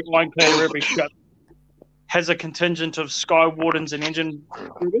much every ironclad or every ship has a contingent of sky wardens and engine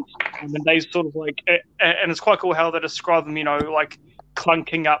crews, and then they sort of like, and it's quite cool how they describe them, like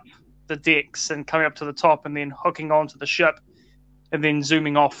clunking up the decks and coming up to the top and then hooking onto the ship and then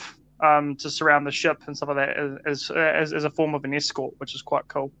zooming off to surround the ship and stuff like that as a form of an escort, which is quite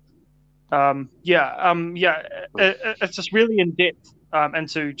cool. It's just really in depth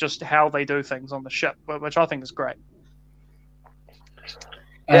into just how they do things on the ship, which I think is great.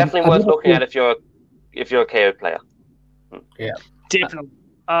 Definitely worth looking at if you're a KO player. Yeah, definitely.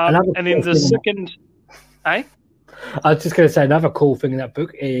 And then the second, I was just going to say another cool thing in that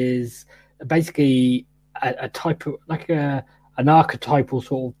book is basically a type of like an archetypal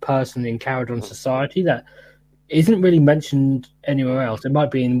sort of person in Caradon society that isn't really mentioned anywhere else. It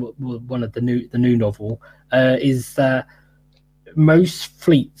might be in one of the new novel. Is that most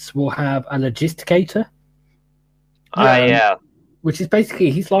fleets will have a logisticator. Which is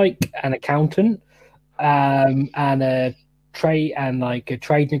basically he's like an accountant and a trade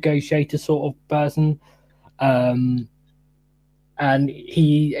negotiator sort of person. And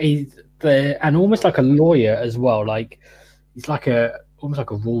he's almost like a lawyer as well. Like he's like almost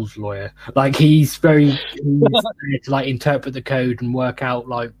like a rules lawyer. Like he's there to like interpret the code and work out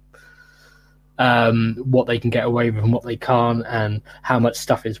like what they can get away with and what they can't, and how much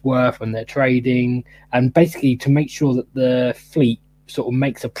stuff is worth when they're trading, and basically to make sure that the fleet sort of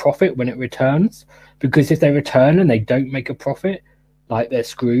makes a profit when it returns. Because if they return and they don't make a profit, like they're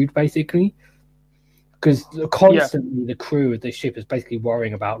screwed basically. Because constantly the crew of the ship is basically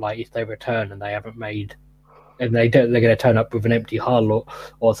worrying about like if they return and they haven't made, and they're going to turn up with an empty hull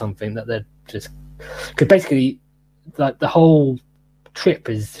or something, that they're just, because basically like the whole trip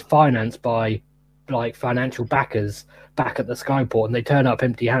is financed by like financial backers back at the Skyport, and they turn up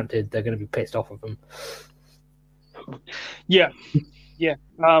empty-handed, they're going to be pissed off with them.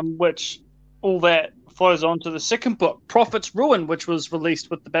 Which all that flows on to the second book, Prophet's Ruin, which was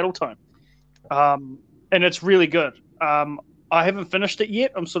released with the Battle Tome. And it's really good. I haven't finished it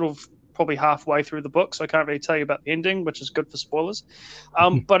yet. I'm sort of probably halfway through the book, so I can't really tell you about the ending, which is good for spoilers.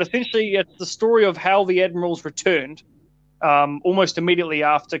 But essentially, it's the story of how the admirals returned almost immediately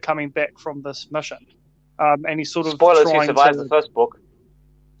after coming back from this mission. And he's sort of spoilers. Trying he survived to... the first book.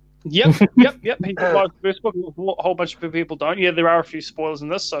 Yep. He survived the first book. A whole bunch of people don't. Yeah, there are a few spoilers in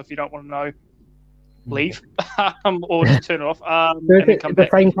this, so if you don't want to know, leave or just turn it off. And then come the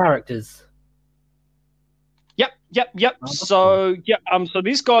back. same characters. Yep. So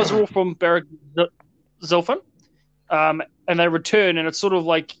these guys are all from Barrack Zilfin, and they return, and it's sort of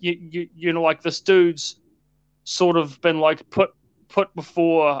like you know, like this dude's sort of been like put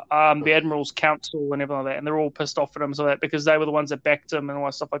before the Admiral's Council and everything like that, and they're all pissed off at him so that because they were the ones that backed him and all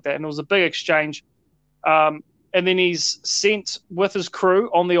that stuff like that, and it was a big exchange. And then he's sent with his crew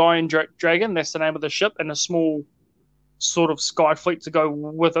on the Iron Dragon, that's the name of the ship, and a small sort of sky fleet to go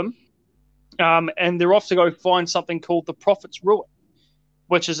with him. And they're off to go find something called the Prophet's Ruin,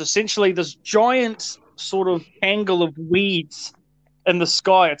 which is essentially this giant sort of tangle of weeds in the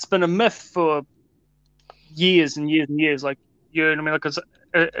sky. It's been a myth for years and years and years. Like, you know what I mean? Like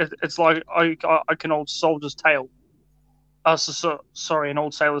it's like an old soldier's tale. An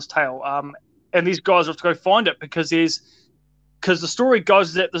old sailor's tale. And these guys have to go find it because the story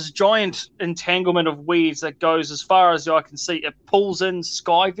goes that this giant entanglement of weeds that goes as far as the eye can see, it pulls in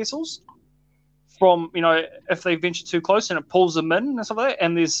sky vessels from, you know, if they venture too close, and it pulls them in and stuff like that.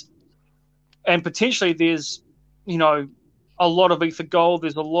 And potentially there's, you know, a lot of ether gold.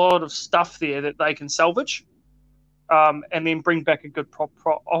 There's a lot of stuff there that they can salvage, and then bring back a good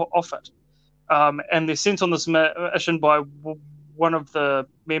off it. And they're sent on this mission by one of the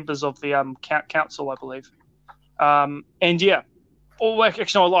members of the council, I believe. And yeah,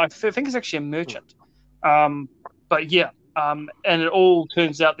 actually, no, I think it's actually a merchant. But yeah. And it all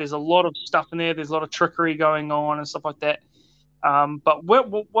turns out there's a lot of stuff in there. There's a lot of trickery going on and stuff like that. But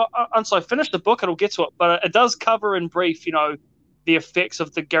once I finish the book, it'll get to it. But it does cover in brief, you know, the effects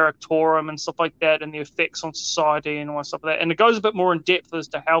of the Garactorum and stuff like that, and the effects on society and all that stuff like that. And it goes a bit more in depth as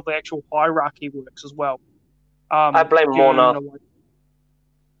to how the actual hierarchy works as well. I blame Morna.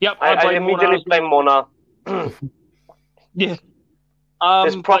 Yep, I immediately blame Morna. Yeah.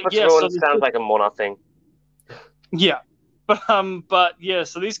 This Prophet's Ruin sounds like a Morna thing. Yeah. But yeah,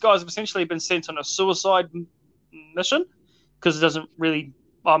 so these guys have essentially been sent on a suicide mission because it doesn't really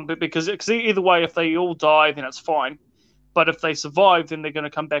because either way, if they all die, then it's fine. But if they survive, then they're going to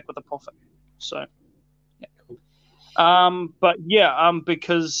come back with a prophet. So, yeah. But yeah,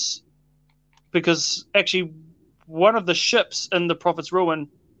 because actually one of the ships in the Prophet's Ruin,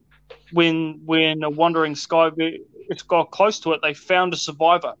 when a wandering sky got close to it, they found a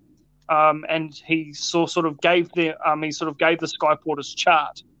survivor. And he sort of gave the Skyporter's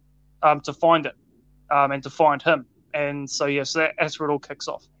chart to find it, and to find him. And so that's where it all kicks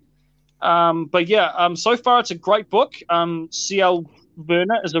off. But yeah, so far it's a great book. C.L.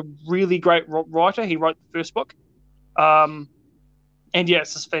 Werner is a really great writer. He wrote the first book, and yeah,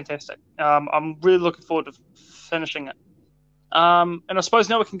 it's just fantastic. I'm really looking forward to finishing it. And I suppose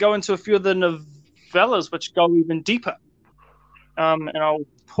now we can go into a few of the novellas which go even deeper. And I'll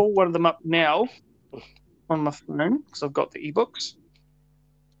pull one of them up now on my phone because I've got the ebooks.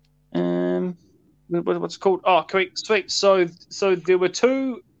 What's it called? Oh, sweet. So there were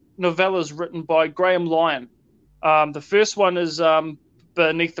two novellas written by Graham Lyon. The first one is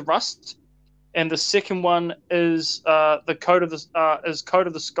Beneath the Rust, and the second one is Code of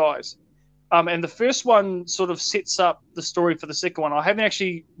the Skies. And the first one sort of sets up the story for the second one. I haven't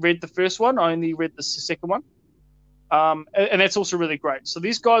actually read the first one. I only read the second one. And that's also really great. So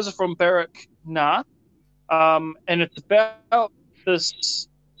these guys are from Barrack Nah, and it's about this.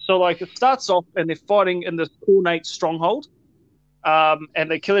 So like it starts off and they're fighting in this ornate stronghold, and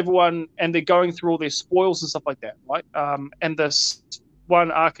they kill everyone, and they're going through all their spoils and stuff like that, right? And this one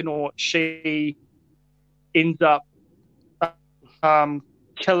Arcanaut, she ends up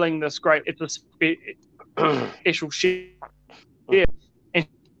killing this great. It's a special ship, yeah, and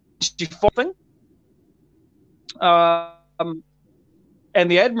she fighting. And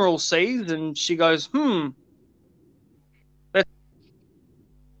the Admiral sees, and she goes,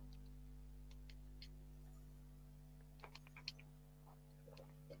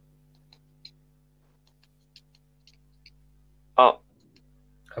 Oh.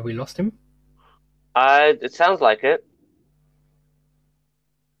 Have we lost him? It sounds like it.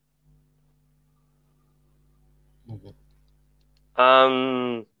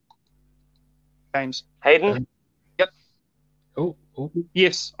 James. Hayden? Yep. Oh.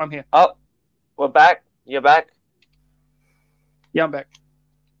 Yes, I'm here. Oh, we're back. You're back? Yeah, I'm back.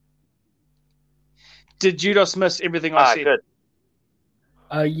 Did you just miss everything I said? Good.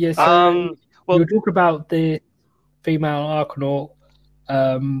 Yes. Well, you talk about the female Archanaut,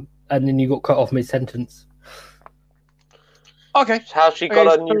 and then you got cut off mid-sentence. Okay. How's she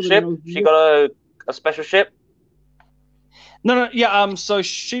got a new ship? She got a special ship? No, yeah. So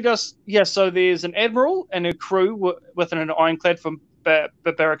she does. Yeah. So there's an admiral and a crew within an ironclad from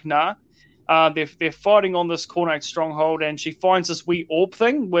Barrack Nar. They're fighting on this Khornate stronghold, and she finds this wee orb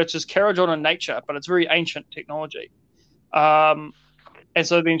thing, which is Kharadron in nature, but it's very ancient technology. And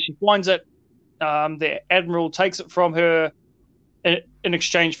so then she finds it. The admiral takes it from her in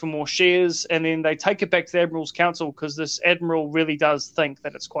exchange for more shares, and then they take it back to the Admiral's Council because this admiral really does think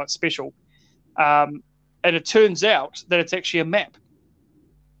that it's quite special. And it turns out that it's actually a map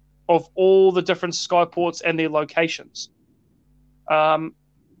of all the different skyports and their locations. But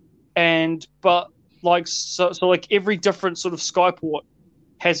every different sort of skyport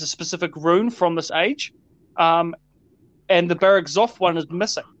has a specific rune from this age, and the Barrack Zoth one is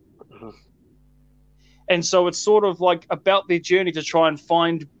missing. And so it's sort of like about their journey to try and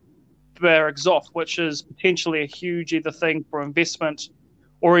find Barrack Zoth, which is potentially a huge either thing for investment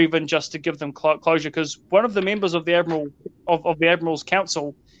or even just to give them closure. Because one of the members of the Admiral's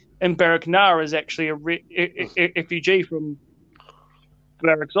Council in Barrack Nar is actually a refugee from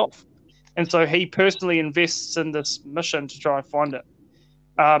Barrack Zoth. And so he personally invests in this mission to try and find it.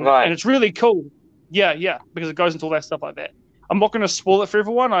 Right. And it's really cool. Yeah, because it goes into all that stuff like that. I'm not going to spoil it for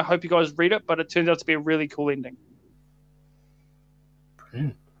everyone. I hope you guys read it, but it turns out to be a really cool ending.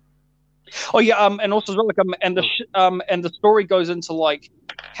 Mm. Oh yeah, and also and the story goes into like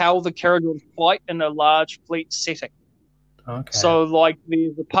how the Kharadron fight in a large fleet setting. Okay. So like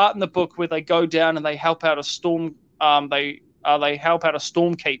there's a part in the book where they go down and they help out a storm. They help out a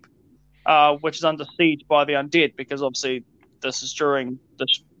storm keep, which is under siege by the undead because obviously this is during the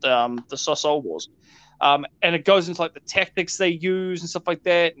Sasol Wars. And it goes into like the tactics they use and stuff like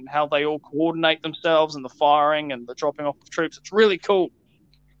that, and how they all coordinate themselves and the firing and the dropping off of troops. It's really cool.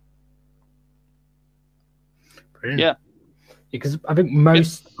 Brilliant. Yeah, because I think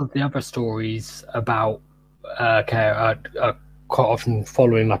most of the other stories about Care are quite often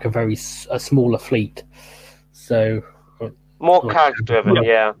following like a smaller fleet. So more character driven,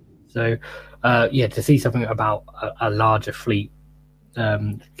 yeah. So to see something about a larger fleet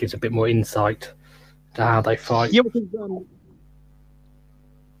gives a bit more insight to how they fight. Yeah, because,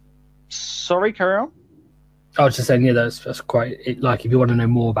 sorry, carry on. I was just saying, yeah, that's quite like if you want to know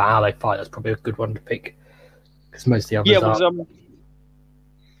more about how they fight, that's probably a good one to pick because most of the others are.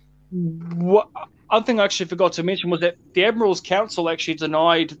 What other thing I actually forgot to mention was that the Admiral's Council actually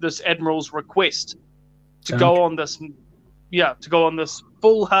denied this admiral's request to go on this,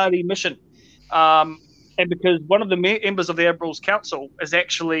 foolhardy mission, and because one of the members of the Admiral's Council is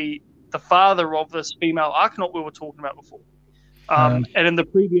actually the father of this female Archanaut we were talking about before, and in the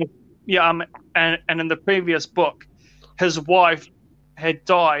previous and in the previous book, his wife had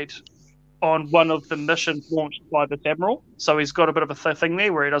died on one of the missions launched by this admiral, so he's got a bit of a thing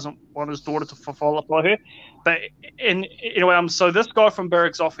there where he doesn't want his daughter to follow her. But so this guy from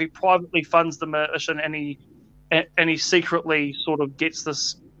Barrack Zoth, he privately funds the mission, and he secretly sort of gets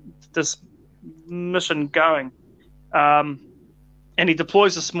this mission going. And he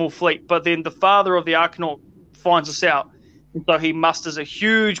deploys a small fleet, but then the father of the Archanaut finds us out, and so he musters a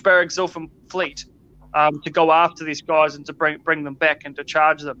huge Barrack Zilfin fleet to go after these guys and to bring them back and to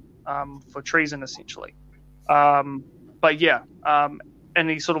charge them for treason, essentially. And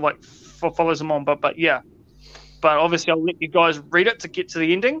he sort of like follows them on, but obviously I'll let you guys read it to get to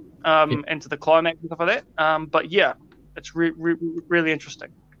the ending and to the climax and stuff like that. It's really interesting.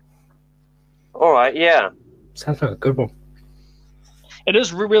 All right, yeah. Sounds like a good one. It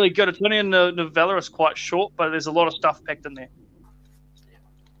is really good. It's only in the novella. It's quite short, but there's a lot of stuff packed in there.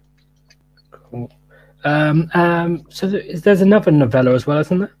 Cool. So there's another novella as well,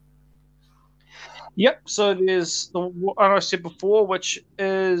 isn't there? Yep. So there's the one I said before, which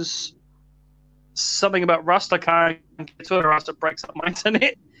is something about Rust. I can't get to it, or else it breaks up my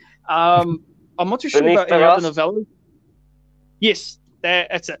internet. I'm not too sure about any other novellas. Yes,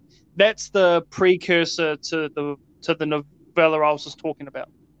 that's it. That's the precursor to the novella I was just talking about.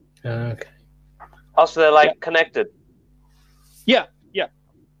 Okay. Also, they're connected. Yeah.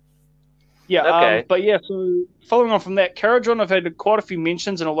 Okay. So following on from that, Kharadron have had quite a few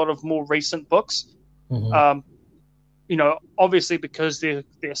mentions in a lot of more recent books. Mm-hmm. Obviously because they're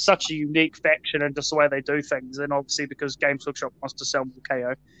such a unique faction and just the way they do things, and obviously because Games Workshop wants to sell more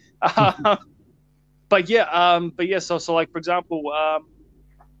KO. So like for example,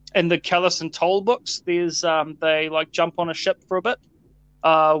 in the Callus and Toll books, there's they like jump on a ship for a bit,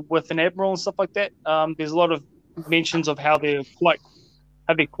 with an admiral and stuff like that. There's a lot of mentions of how they're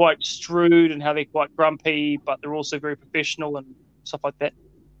quite shrewd and how they're quite grumpy, but they're also very professional and stuff like that.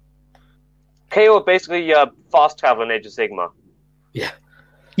 KO are basically fast travel in Age of Sigmar. Yeah.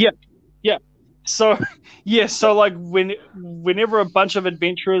 So like whenever a bunch of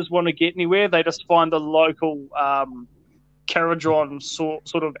adventurers want to get anywhere, they just find the local Caradron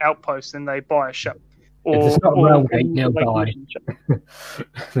sort of outpost and they buy a ship. Or, if it's not a realm gate nearby,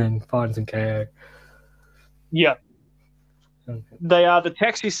 then find some KO. Yeah. Okay. They are the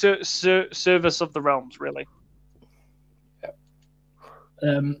taxi service of the realms, really.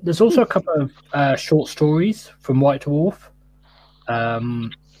 There's also a couple of short stories from White Dwarf.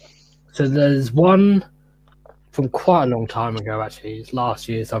 So there's one from quite a long time ago, actually. It's last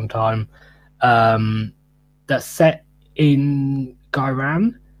year sometime. That's set in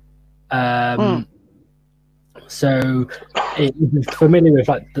Ghyran. So if you're familiar with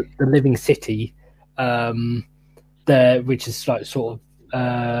like the Living City, which is like sort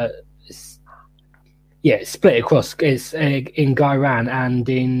of it's split across. It's in Ghyran and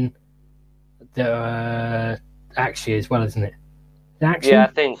in the Axia as well, isn't it? Yeah, I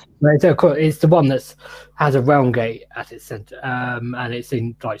think it's the one that has a realm gate at its center, and it's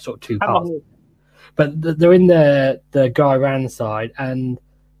in like sort of two parts. But they're in the Ghyran side, and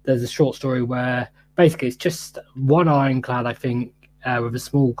there's a short story where basically it's just one ironclad, I think, with a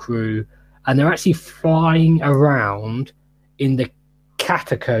small crew, and they're actually flying around in the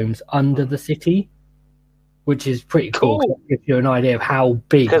catacombs under the city, which is pretty cool. Cool. It gives you an idea of how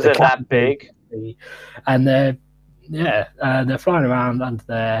big. Because they're that big, and they're flying around under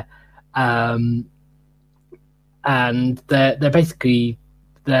there, and they're basically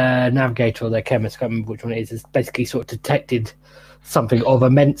their navigator or their chemist, I can't remember which one it is, has basically sort of detected something of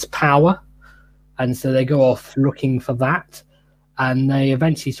immense power, and so they go off looking for that, and they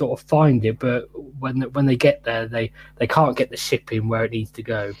eventually sort of find it. But when they get there, they can't get the ship in where it needs to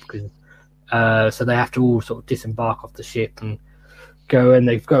go because so they have to all sort of disembark off the ship and go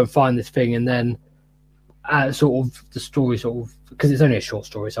and find this thing, and then. Sort of the story, sort of because it's only a short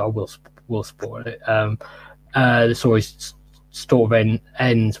story, so I will spoil it. The story sort of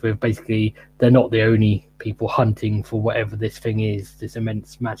ends with basically they're not the only people hunting for whatever this thing is, this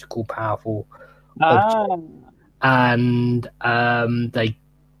immense, magical, powerful object, and they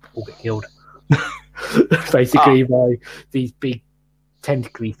all get killed basically by these big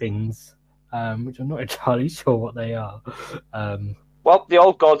tentacly things, which I'm not entirely sure what they are. Well, the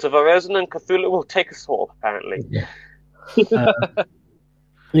old gods of Arisen and Cthulhu will take us all, apparently.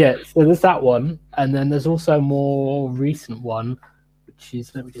 Yeah. So there's that one, and then there's also a more recent one, which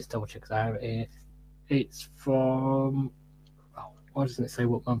is, let me just double check because I have it here. It's from, why doesn't it say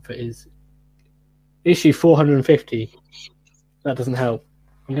what month it is? Issue 450. That doesn't help.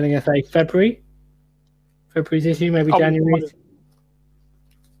 I'm going to say February's issue, maybe January's.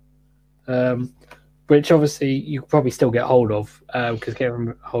 Which obviously you probably still get hold of, because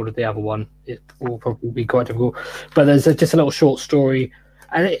getting hold of the other one, it will probably be quite difficult. But there's just a little short story,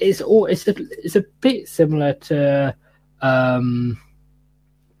 and it's a bit similar to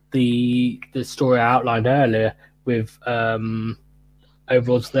the story I outlined earlier with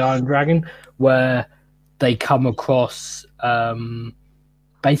Overlords of the Iron Dragon, where they come across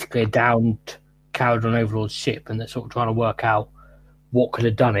basically a downed Caradron Overlord ship, and they're sort of trying to work out what could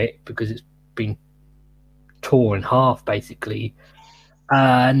have done it because it's been torn in half basically,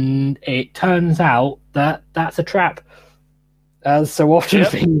 and it turns out that that's a trap, as so often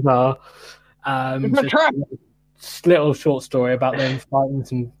things are. It's a trap. Little short story about them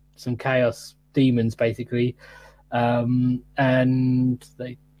fighting some chaos demons basically, and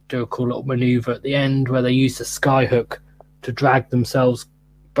they do a cool little maneuver at the end where they use the skyhook to drag themselves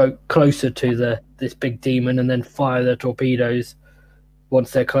boat closer to this big demon, and then fire their torpedoes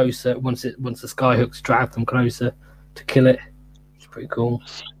once they're closer. Once the skyhooks drag them closer to kill it. It's pretty cool.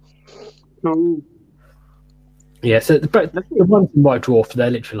 Ooh. Yeah, so the ones in White Dwarf, they're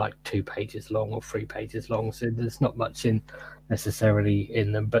literally like 2 pages long or 3 pages long, so there's not much necessarily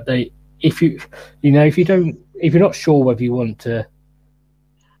in them. But if you're not sure whether you want to,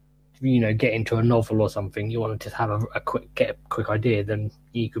 get into a novel or something, you want to just have a quick idea, then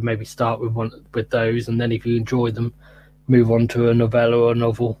you could maybe start with those, and then if you enjoy them, move on to a novella or a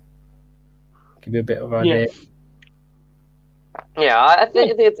novel. Give you a bit of an idea. Yeah, I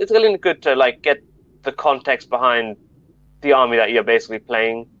think it's really good to get the context behind the army that you're basically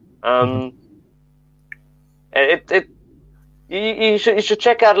playing. You should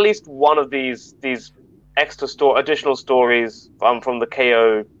check out at least one of these additional stories from the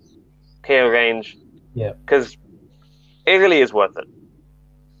KO range. Yeah, because it really is worth it.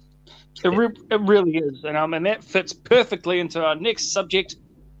 It really is, and that fits perfectly into our next subject: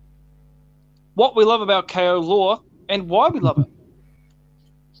 what we love about KO lore and why we love it.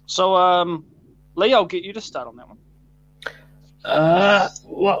 So, Lee, I'll get you to start on that one.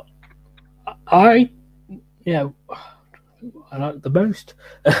 Well, I like the most.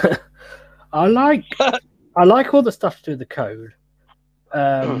 I like all the stuff to do with the code.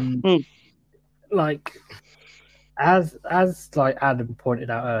 Like as like Adam pointed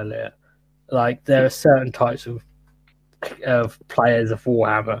out earlier, like there are certain types of players of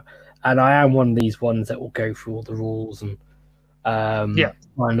Warhammer, and I am one of these ones that will go through all the rules and try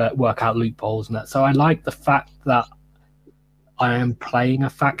and work out loopholes and that. So I like the fact that I am playing a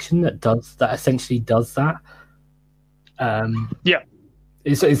faction that essentially does that.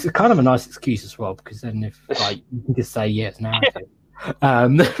 It's kind of a nice excuse as well, because then if like you can just say it's narrative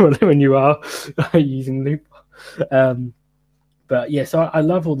when you are using loop. But yeah, so I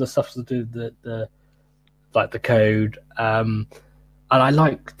love all the stuff to do the like the code, and I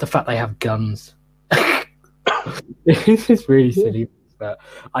like the fact they have guns. It's really silly, but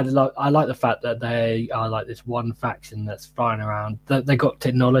I like the fact that they are like this one faction that's flying around. They got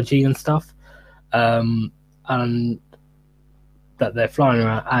technology and stuff, and that they're flying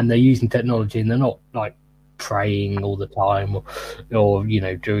around and they're using technology, and they're not like praying all the time or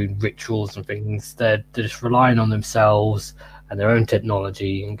doing rituals and things. They're just relying on themselves and their own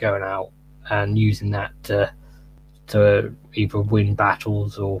technology and going out and using that to either win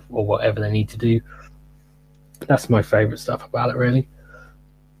battles or whatever they need to do. That's my favorite stuff about it, really.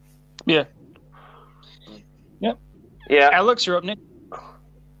 Yeah. Alex, you're up next.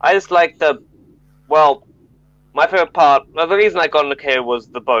 I just like my favorite part. Well, the reason I got into KO was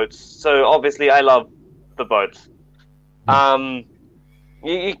the boats. So obviously, I love the boats.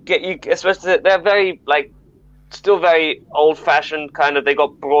 Especially they're very still very old-fashioned kind of. They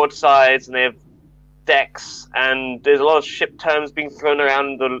got broadsides and they have decks, and there's a lot of ship terms being thrown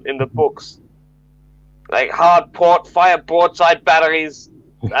around in the books, like hard port, fire broadside batteries,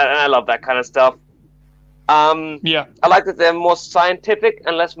 and I love that kind of stuff. I like that they're more scientific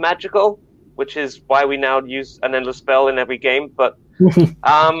and less magical, which is why we now use an endless spell in every game. But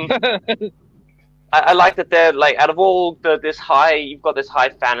I like that they're out of all you've got this high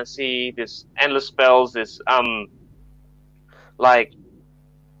fantasy, this endless spells, this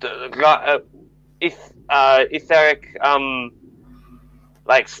etheric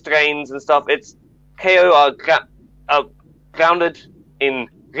strains and stuff. It's KO are grounded in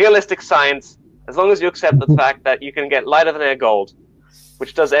realistic science, as long as you accept the fact that you can get lighter than air gold,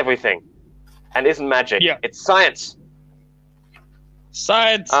 which does everything and isn't magic. It's science.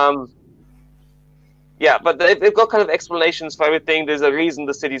 But they've got kind of explanations for everything. There's a reason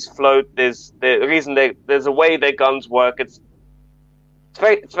the cities float. There's a way their guns work. It's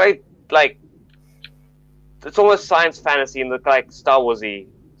very it's almost science fantasy in the Star Warsy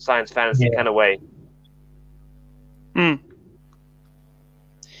science fantasy kind of way.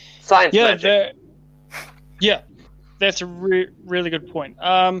 Science magic. That's a really good point.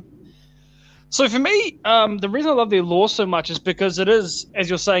 So for me, the reason I love their lore so much is because it is, as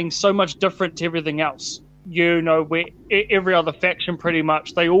you're saying, so much different to everything else. Where every other faction pretty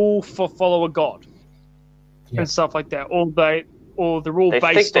much, they all follow a god and stuff like that. They're all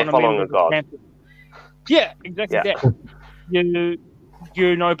based on a god. Yeah, exactly that.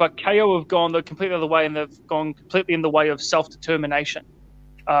 But KO have gone the completely other way, and they've gone completely in the way of self-determination,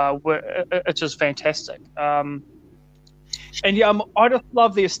 which is fantastic. I just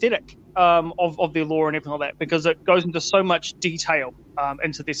love the aesthetic of their lore and everything like that, because it goes into so much detail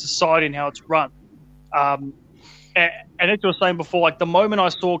into their society and how it's run. And as you were saying before, the moment I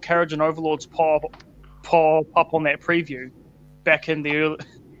saw Carriage and Overlords pop up on that preview back in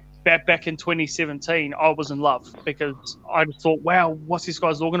 2017, I was in love, because I just thought, wow, what's this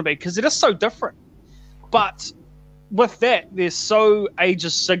guy's lore going to be? Because it is so different. But with that, there's so Age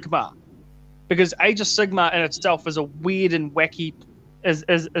of Sigmar, because Age of Sigmar in itself is a weird and wacky,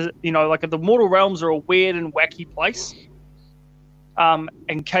 the Mortal Realms are a weird and wacky place.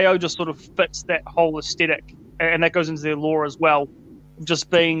 And KO just sort of fits that whole aesthetic, and that goes into their lore as well, just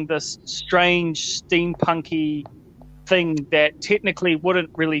being this strange steampunky thing that technically wouldn't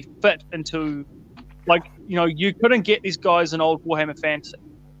really fit into, you couldn't get these guys in old Warhammer Fantasy.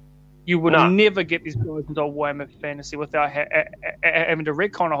 You would never get these guys into old Warhammer Fantasy without having to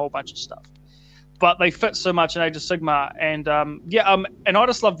retcon a whole bunch of stuff. But they fit so much in Age of Sigmar, and and I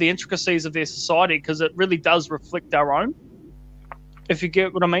just love the intricacies of their society, because it really does reflect our own, if you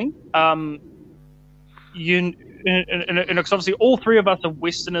get what I mean. And obviously all three of us are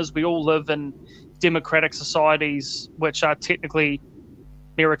Westerners. We all live in democratic societies, which are technically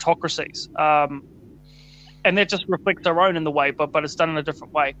meritocracies. And that just reflects our own in the way, but it's done in a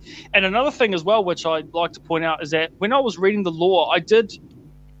different way. And another thing as well, which I'd like to point out, is that when I was reading the lore,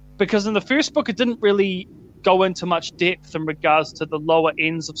 because in the first book it didn't really go into much depth in regards to the lower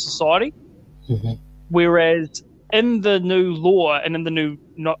ends of society, whereas in the new lore and in the new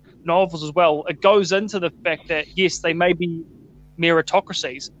novels as well, it goes into the fact that yes, they may be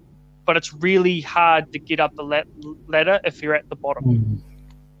meritocracies, but it's really hard to get up the ladder if you're at the bottom.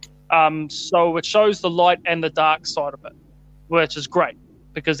 So it shows the light and the dark side of it, which is great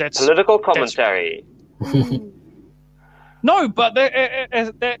because that's political commentary. No, but I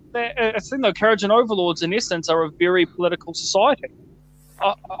think though, Kharadron Overlords in essence are a very political society.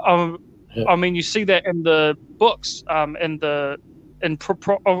 I mean, you see that in the books, of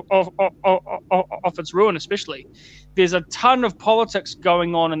its ruin, especially. There's a ton of politics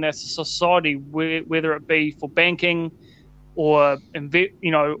going on in that society, whether it be for banking, or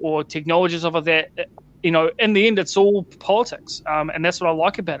or technologies of that. In the end, it's all politics, and that's what I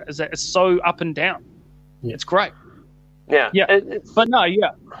like about it. Is that it's so up and down. Yeah. It's great. Yeah. But no,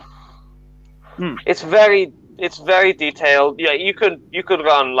 yeah. It's very detailed. Yeah, you could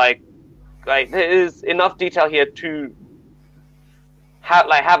run like there is enough detail here to have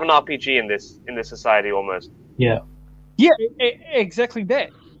an RPG in this society almost. Yeah. Yeah, exactly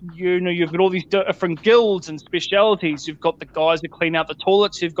that. You've got all these different guilds and specialities. You've got the guys who clean out the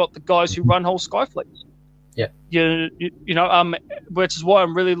toilets. You've got the guys who run whole sky fleets. Yeah. Which is why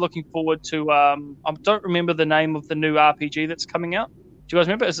I'm really looking forward to. I don't remember the name of the new RPG that's coming out. Do you guys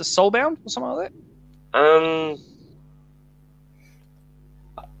remember? Is it Soulbound or something like that?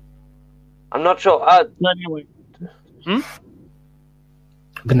 I'm not sure. Anyway.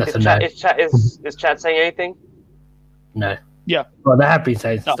 Is chat saying anything? No. Yeah. Well, they have been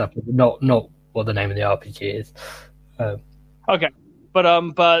saying stuff, but not what the name of the RPG is. Okay. But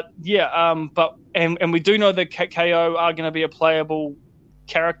we do know that KO are going to be a playable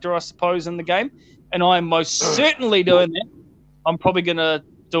character, I suppose, in the game, and I'm most certainly doing that. I'm probably going to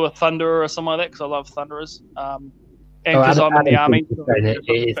do a Thunderer or something like that because I love Thunderers. And because I'm in the army. It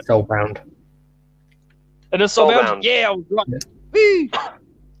is Soulbound. It is Soulbound? Yeah, I was right.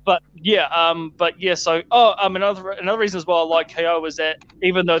 Yeah. But so another reason as well I like KO is that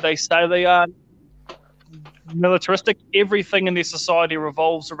even though they say they aren't militaristic, everything in their society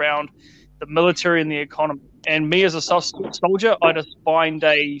revolves around the military and the economy. And me as a soldier, I just find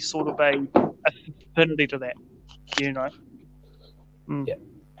a sort of a affinity to that, Yeah.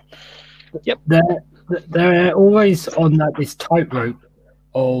 Yep. They're always on this tightrope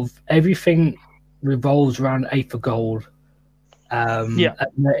of everything revolves around A for gold.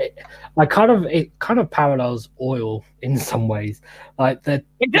 It kind of parallels oil in some ways. Like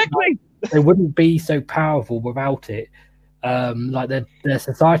exactly, they wouldn't be so powerful without it. Like their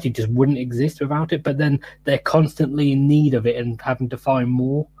society just wouldn't exist without it. But then they're constantly in need of it and having to find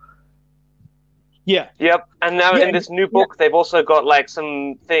more. Yeah. Yep. And now in this new book, they've also got like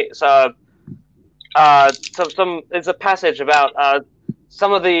some things. There's a passage about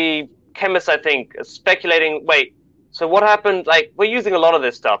some of the chemists, I think, speculating. Wait. So what happened? Like, we're using a lot of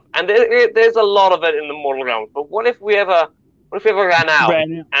this stuff, and there's a lot of it in the mortal realms. But what if we ever ran out,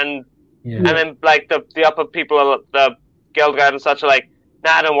 and then like the upper people, the guild guard and such, are like,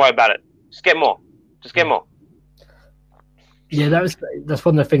 nah, don't worry about it. Just get more. Yeah, that's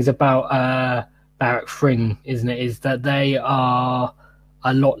one of the things about Barrack Fring, isn't it? Is that they are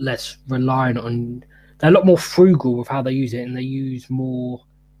a lot less reliant on. They're a lot more frugal with how they use it, and they use more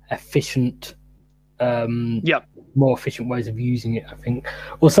efficient. More efficient ways of using it, I think,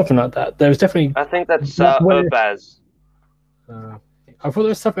 or something like that. There was definitely. I think that's Urbaz. I thought there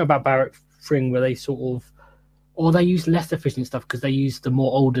was something about Barrack Fring where they or they use less efficient stuff because they use the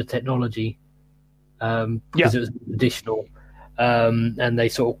more older technology, because it was additional, and they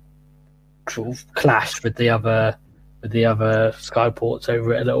sort of clashed with the other skyports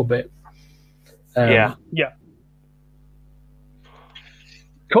over it a little bit.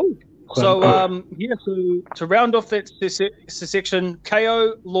 Cool. So to round off that section,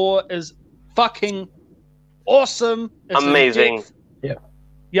 KO lore is fucking awesome. It's amazing.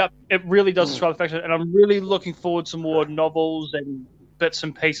 Yep, it really does describe the faction, and I'm really looking forward to more novels and bits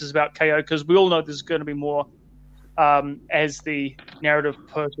and pieces about KO because we all know there's going to be more as the narrative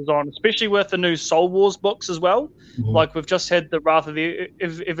pushes on, especially with the new Soul Wars books as well. Mm-hmm. Like we've just had the Wrath of the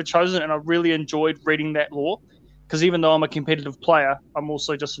Everchosen, and I really enjoyed reading that lore. Because even though I'm a competitive player, I'm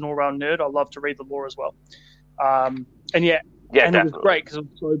also just an all-round nerd. I love to read the lore as well. And it was great because it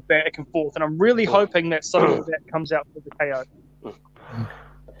was so back and forth. And I'm really hoping that some of that comes out for the KO.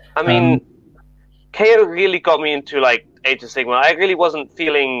 I mean, KO really got me into like Age of Sigma. I really wasn't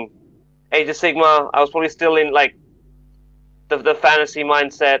feeling Age of Sigma. I was probably still in like the fantasy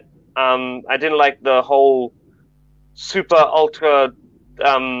mindset. I didn't like the whole super ultra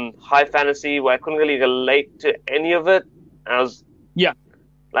high fantasy where I couldn't really relate to any of it. I was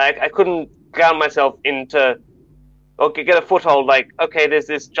like I couldn't ground myself into get a foothold. Like okay, there's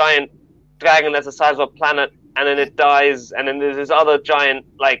this giant dragon that's the size of a planet, and then it dies, and then there's this other giant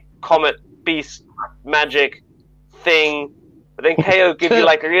like comet beast magic thing. But then KO gives you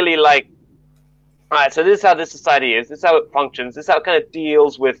like a really like, all right, so this is how this society is. This is how it functions. This is how it kind of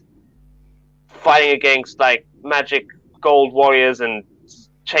deals with fighting against like magic gold warriors and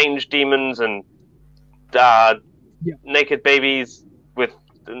change demons and naked babies with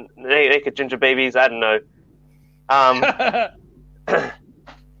naked ginger babies. I don't know.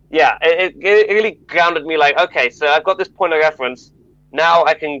 Yeah, it really grounded me. Like, okay, so I've got this point of reference. Now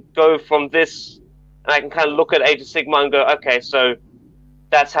I can go from this, and I can kind of look at Age of Sigma and go, okay, so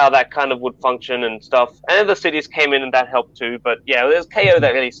that's how that kind of would function and stuff. And then the cities came in, and that helped too. But yeah, it was KO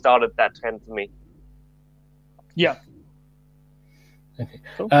that really started that trend for me. Yeah. Okay.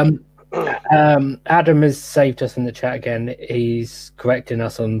 Cool. Adam has saved us in the chat again. He's correcting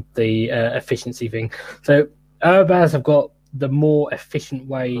us on the efficiency thing. So Urbaz have got the more efficient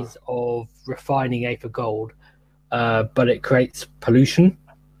ways of refining Aether Gold, but it creates pollution.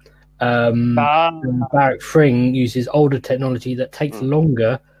 Barrack Fring uses older technology that takes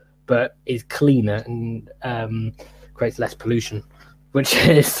longer, but is cleaner and creates less pollution, which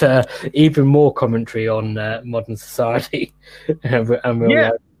is even more commentary on modern society. What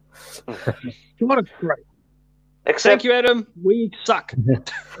a great. Thank you, Adam. We suck.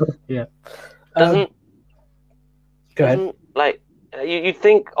 Yeah. Go ahead. Like, you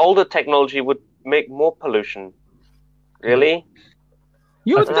think older technology would make more pollution? Really?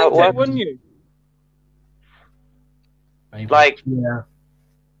 You would think that, wouldn't you? Maybe. Like, yeah.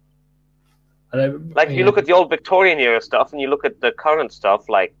 Like, if you look at the old Victorian era stuff and you look at the current stuff,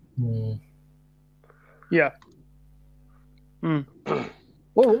 like... Yeah. Well,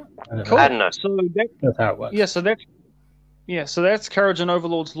 cool. I don't know. So that's how it works. So that's Courage and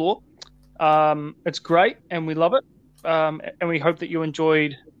Overlord's Law. It's great, and we love it. And we hope that you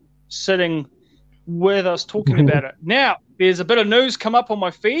enjoyed sitting with us talking about it. Now, there's a bit of news come up on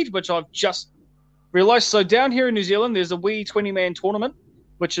my feed, which I've just realized. So down here in New Zealand, there's a wee 20-man tournament,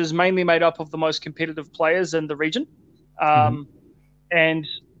 which is mainly made up of the most competitive players in the region. And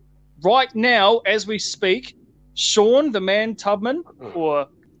right now, as we speak, Sean, the man Tubman, or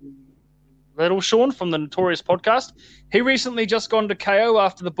Little Sean from the Notorious podcast, he recently just gone to KO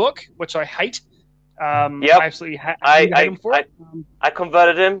after the book, which I hate. I absolutely hate him for it. I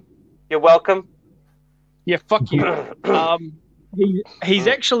converted him. You're welcome. Yeah, fuck you. He's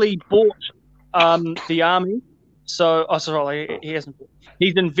actually bought the army. So, he hasn't bought.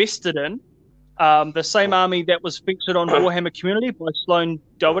 He's invested in the same army that was featured on Warhammer Community by Sloan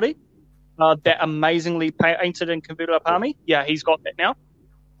Doherty. That amazingly painted and converted up army. Yeah, he's got that now.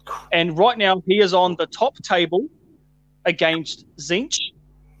 And right now, he is on the top table against Zinch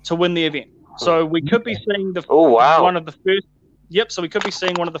to win the event. So we could be seeing one of the first. Yep. So we could be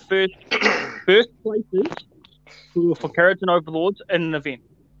seeing one of the first places for Courage and Overlords in an event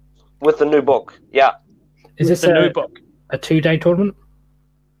with the new book. Yeah. Is this a new book? A 2-day tournament?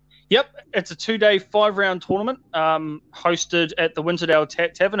 Yep, it's a 2-day 5-round tournament hosted at the Winterdale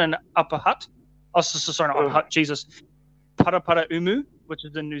Tavern in Upper Hutt. Not Upper Hutt, Jesus. Parapara-Umu, which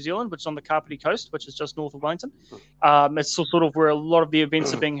is in New Zealand, which is on the Kapiti Coast, which is just north of Wellington. It's sort of where a lot of the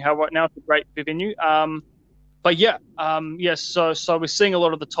events are being held right now. It's a great venue. So we're seeing a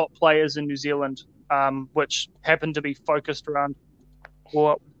lot of the top players in New Zealand, which happen to be focused around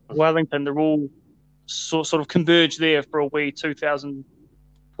Wellington. They're all sort of converge there for a wee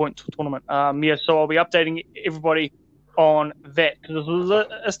 2,000-point tournament. So I'll be updating everybody on that, because the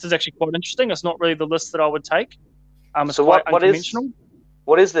list is actually quite interesting. It's not really the list that I would take. It's quite unconventional.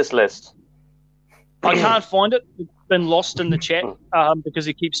 What is this list? I can't find it. It's been lost in the chat because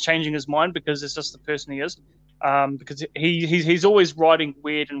he keeps changing his mind, because it's just the person he is. Because he's always writing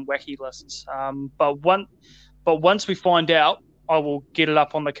weird and wacky lists. But once we find out, I will get it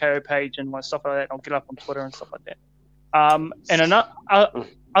up on the KO page and stuff like that. I'll get it up on Twitter and stuff like that. And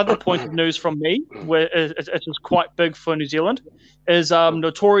another point of news from me, where it's quite big for New Zealand, is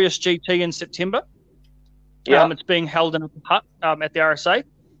Notorious GT in September. Yeah. It's being held in Upper Hutt at the RSA,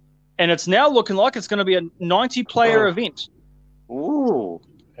 and it's now looking like it's going to be a 90-player event. Ooh,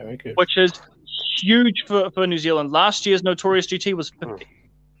 very good. Which is huge for New Zealand. Last year's Notorious GT was 50.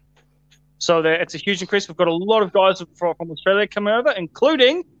 So it's a huge increase. We've got a lot of guys from Australia coming over,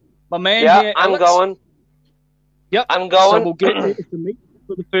 including my man here, I'm Alex. going. Yep. I'm going. So we'll get to meet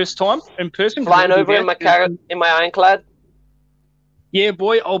for the first time in person. Flying over in my ironclad. Yeah,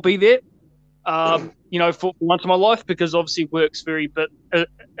 boy, I'll be there. For once in my life, because obviously work's very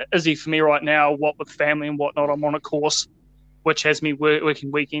busy for me right now. What with family and whatnot, I'm on a course which has me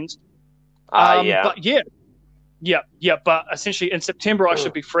working weekends. Yeah. But yeah. But essentially, in September I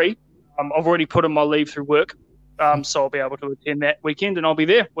should be free. I've already put in my leave through work, so I'll be able to attend that weekend, and I'll be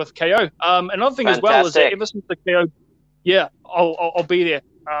there with KO. Another thing as well is that ever since the KO, I'll be there.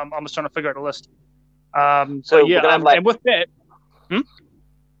 I'm just trying to figure out a list. So we're gonna have and with that, we're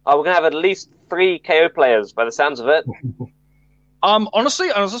gonna have at least 3 KO players by the sounds of it.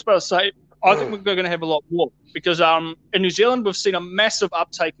 Honestly, I was just about to say, I think we're going to have a lot more because in New Zealand we've seen a massive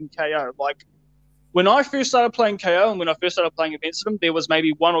uptake in KO. Like when I first started playing KO and when I first started playing Event System, there was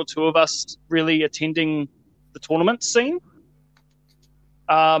maybe 1 or 2 of us really attending the tournament scene.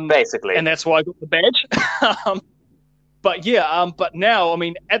 Basically, and that's why I got the badge. But now, I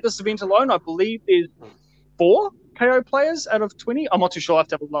mean, at this event alone, I believe there's 4 KO players out of 20. I'm not too sure. I have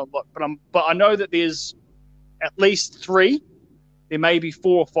to have a look, but I know that there's at least 3. There may be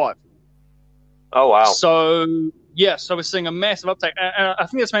 4 or 5. Oh wow! So we're seeing a massive uptake, and I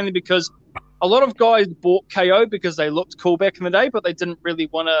think that's mainly because a lot of guys bought KO because they looked cool back in the day, but they didn't really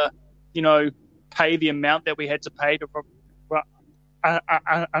want to, pay the amount that we had to pay to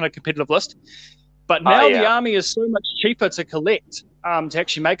on a competitive list. But now the army is so much cheaper to collect. To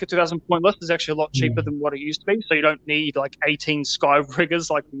actually make a 2,000 point list is actually a lot cheaper than what it used to be. So you don't need like 18 Sky Riggers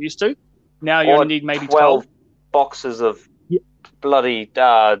like we used to. Now you only need maybe 12 boxes of bloody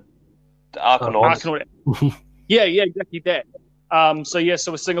Arcanauts. Yeah, exactly that. So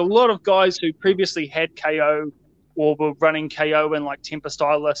we're seeing a lot of guys who previously had KO or were running KO in like Temper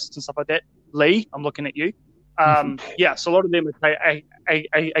style lists and stuff like that. Lee, I'm looking at you. So a lot of them are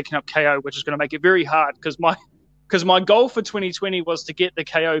taking up KO, which is going to make it very hard because my goal for 2020 was to get the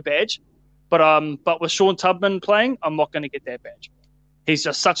KO badge, but with Sean Tubman playing, I'm not going to get that badge. He's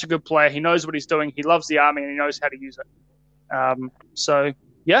just such a good player. He knows what he's doing. He loves the army and he knows how to use it. So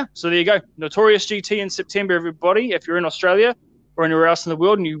there you go. Notorious GT in September, everybody. If you're in Australia or anywhere else in the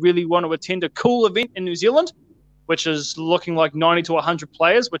world and you really want to attend a cool event in New Zealand, which is looking like 90 to 100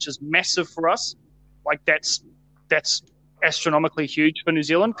 players, which is massive for us. Like that's astronomically huge for New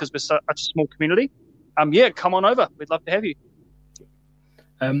Zealand because we're such a small community. Come on over. We'd love to have you.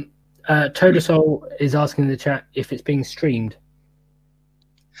 Todasol is asking in the chat if it's being streamed.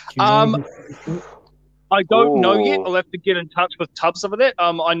 I don't know yet. I'll have to get in touch with Tubbs over that.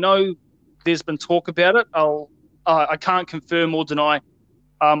 I know there's been talk about it. I can't confirm or deny.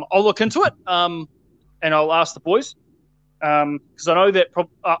 I'll look into it, and I'll ask the boys because I know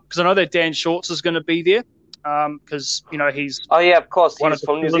that Dan Shorts is going to be there because he's. Oh yeah, of course, he's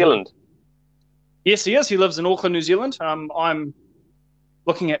from New Zealand. Yes, he is. He lives in Auckland, New Zealand. I'm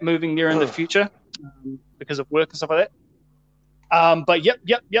looking at moving there in the future because of work and stuff like that. But yep.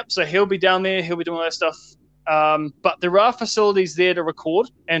 So he'll be down there. He'll be doing all that stuff. But there are facilities there to record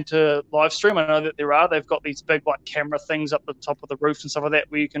and to live stream. I know that there are. They've got these big like camera things up the top of the roof and stuff like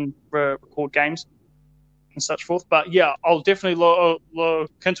that where you can record games and such forth. But yeah, I'll definitely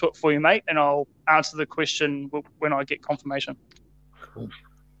look into it for you, mate, and I'll answer the question when I get confirmation. Cool.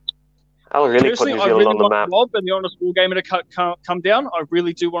 I'll really put New Zealand on the map. Rob and the Honest Wargamer to come down. I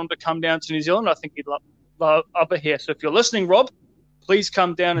really do want him to come down to New Zealand. I think he'd love it here. So if you're listening, Rob, please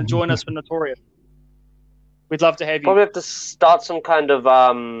come down and join us for Notorious. We'd love to have you. Probably have to start some kind of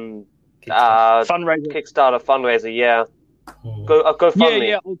fundraiser. Kickstarter fundraiser. Yeah, go fund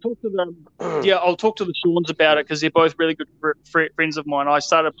me. Yeah. I'll talk to them. I'll talk to the Shawns about it because they're both really good friends of mine. I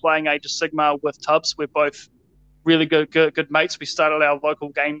started playing Age of Sigmar with Tubbs. We're both really good mates. We started our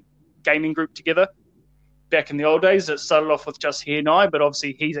local gaming group together back in the old days. It started off with just he and I, but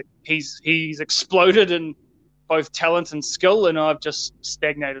obviously he's exploded in both talent and skill, and I've just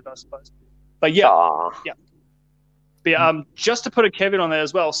stagnated, I suppose. But yeah. But just to put a caveat on that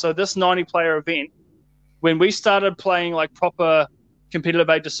as well. So this 90-player event, when we started playing like proper competitive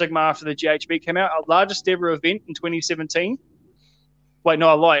Age of Sigmar after the GHB came out, our largest ever event in 2017. Wait, no,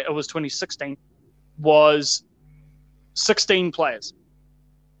 I lie. It was 2016. Was 16 players,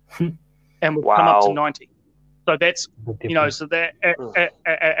 and we've come up to 90. So that's so that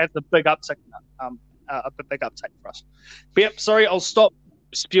at the big uptick, a big uptake for us. But yep, sorry, I'll stop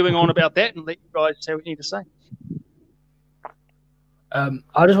spewing on about that and let you guys say what you need to say.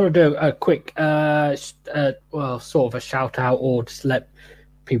 I just want to do a quick, sort of a shout out or just let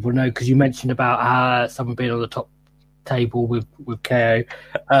people know because you mentioned about someone being on the top table with KO.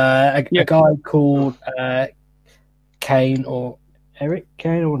 A guy called Kane or Eric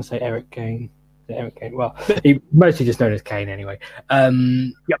Kane. I want to say Eric Kane. Eric Kane. Well, he mostly just known as Kane anyway.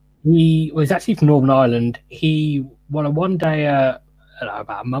 Yep. He was actually from Northern Ireland. He won a one-day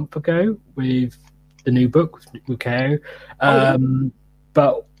about a month ago with the new book with KO.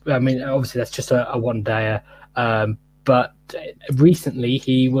 But I mean, obviously that's just a one-dayer. But recently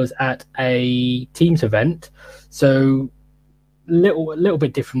he was at a Teams event, so little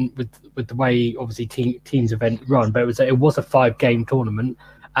bit different with the way obviously Teams event run. But it was a 5-game tournament,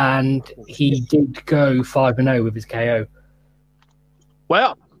 and he did go 5-0 with his KO.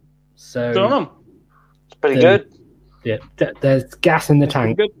 Wow! So good on him. It's pretty good. Yeah, there's gas in the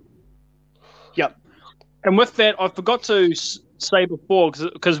tank. Good. Yep. And with that, I forgot to say before,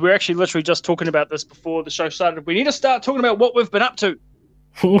 because we're actually literally just talking about this before the show started. We need to start talking about what we've been up to.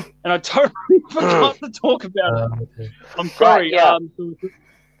 And I totally forgot to talk about it. Okay. I'm sorry. Right,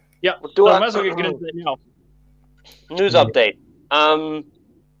 yeah. So I might as well get into it now. News update.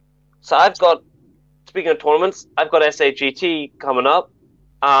 So I've got, speaking of tournaments, I've got SAGT coming up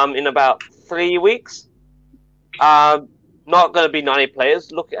in about 3 weeks. Not going to be 90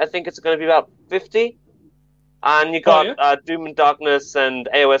 players. Look, I think it's going to be about 50. And you got Doom and Darkness and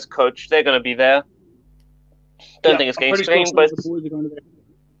AOS Coach. They're going to be there. Don't think it's getting streamed, but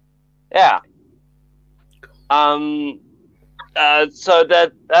yeah. So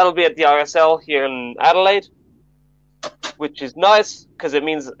that'll be at the RSL here in Adelaide, which is nice because it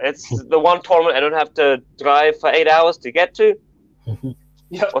means it's the one tournament I don't have to drive for 8 hours to get to,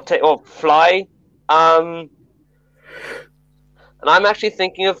 or fly. And I'm actually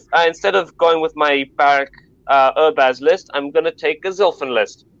thinking of instead of going with my Barak Urbaz list, I'm going to take a Zilfin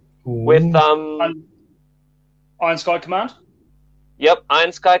list with Iron Sky Command. Yep,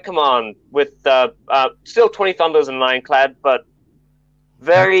 Iron Sky Command with still 20 Thunders and Ironclad, but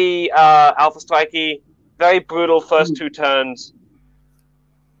very Alpha Strikey, very brutal first 2 turns.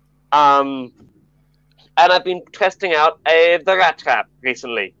 And I've been testing out the Rat Trap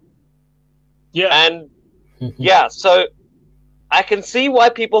recently. Yeah. And yeah, so I can see why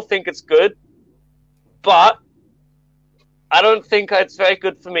people think it's good, but I don't think it's very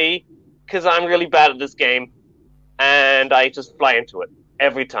good for me because I'm really bad at this game. And I just fly into it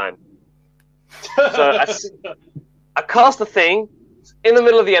every time. So I cast the thing in the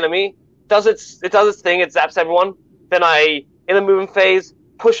middle of the enemy. It does its thing. It zaps everyone. Then I, in the movement phase,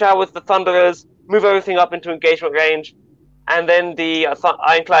 push out with the Thunderers, move everything up into engagement range, and then the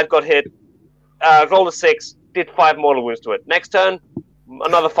Ironclad got hit. Rolled a 6, did 5 mortal wounds to it. Next turn,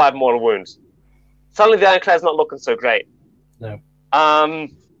 another 5 mortal wounds. Suddenly the Ironclad's not looking so great. No.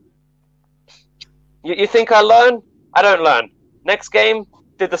 You think I learn? I don't learn. Next game,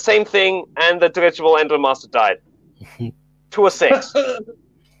 did the same thing, and the dirigible Ender Master died. 2 or 6. It's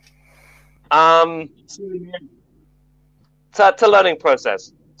a learning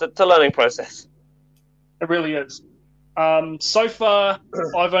process. It's a learning process. It really is. So far,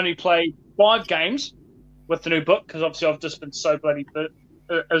 I've only played 5 games with the new book, because obviously I've just been so bloody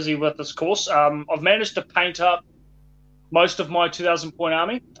busy with this course. I've managed to paint up most of my 2,000-point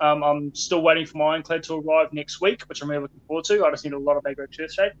army. I'm still waiting for my Ironclad to arrive next week, which I'm really looking forward to. I just need a lot of aggro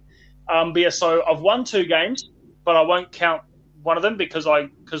church shape. But yeah, so I've won 2 games, but I won't count one of them because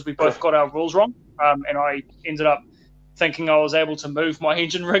we both got our rules wrong. And I ended up thinking I was able to move my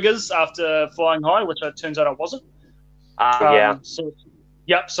engine riggers after flying high, which it turns out I wasn't. Yeah.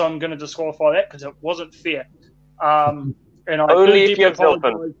 So I'm going to disqualify that because it wasn't fair. And I only if you have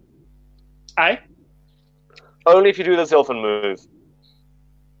Zilfin. Only if you do the Zilfin move.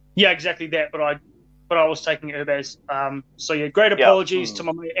 Yeah, exactly that. But I was taking Urbaz. So yeah, great apologies to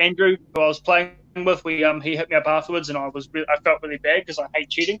my mate Andrew, who I was playing with. He hit me up afterwards, and I felt really bad because I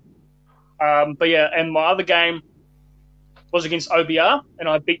hate cheating. But yeah, and my other game was against OBR, and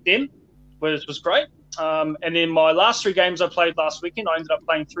I beat them, which was great. And then my last 3 games I played last weekend, I ended up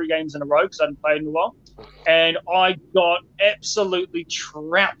playing 3 games in a row because I hadn't played in a while, and I got absolutely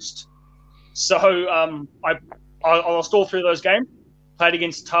trounced. So I lost all 3 of those games. Played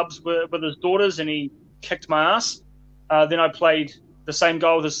against Tubbs with his daughters, and he kicked my ass. Then I played the same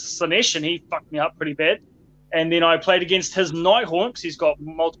guy with his Slanesh, and he fucked me up pretty bad. And then I played against his Nighthorn, because he's got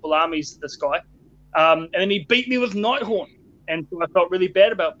multiple armies, this guy. And then he beat me with Nighthorn, and I felt really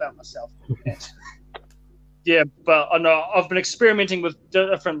bad about myself. Yeah, but I know I've been experimenting with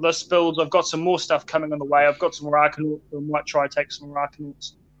different list builds. I've got some more stuff coming on the way. I've got some more Arcanauts. I might try to take some more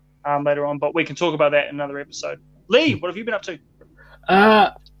Arcanauts later on, but we can talk about that in another episode. Lee, what have you been up to?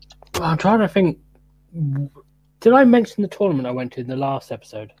 I'm trying to think. Did I mention the tournament I went to in the last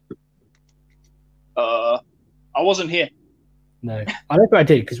episode? I wasn't here. No, I don't think I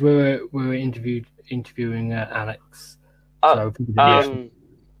did because we were interviewing Alex. But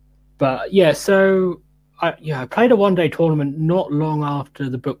But yeah, so I played a one-day tournament not long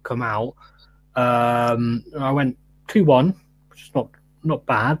after the book come out. I went 2-1, which is not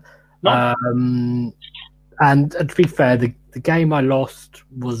bad. No. And to be fair, the game I lost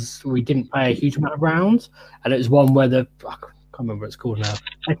was we didn't play a huge amount of rounds, and it was one where I can't remember what it's called now.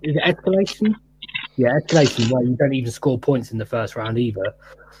 Is it escalation? Yeah, escalation, where you don't even score points in the first round either.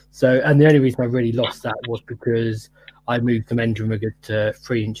 So, and the only reason I really lost that was because I moved some engine rigger to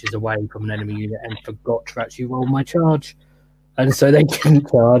 3 inches away from an enemy unit and forgot to actually roll my charge. And so they didn't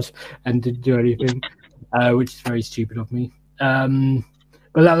charge and didn't do anything, which is very stupid of me.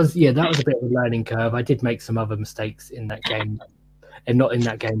 But that was a bit of a learning curve. I did make some other mistakes in that game, and not in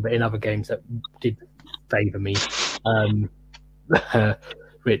that game, but in other games that did favour me,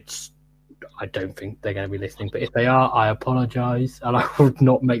 which I don't think they're going to be listening. But if they are, I apologise, and I would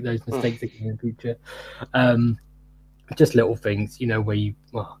not make those mistakes again in the future. Just little things, where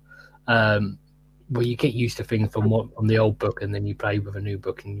you get used to things from the old book, and then you play with a new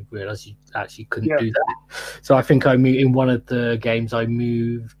book, and you realise you actually couldn't do that. So I think in one of the games I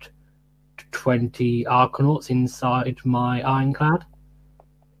moved 20 Arkanauts inside my Ironclad,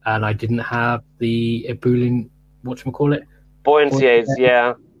 and I didn't have the Ebullion, whatchamacallit? Buoyancy aids,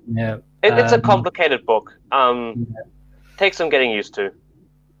 yeah. Yeah. It's a complicated book. Takes some getting used to.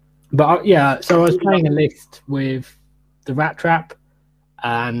 But so I was playing a list with the Rat Trap,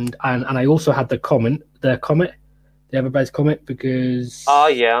 and I also had the Comet, the Everblaze Comet, because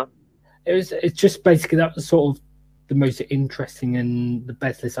it's just basically that was sort of the most interesting and the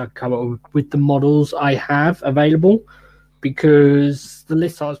best list I could come up with the models I have available, because the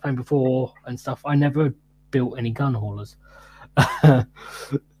list I was playing before and stuff, I never built any gun haulers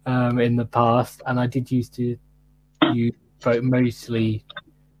in the past, and I did used to use mostly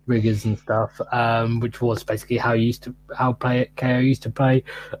riggers and stuff, which was basically how KO used to play.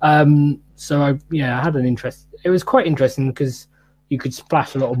 So I had an interest. It was quite interesting because you could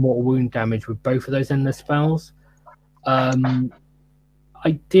splash a lot of mortal wound damage with both of those endless spells. I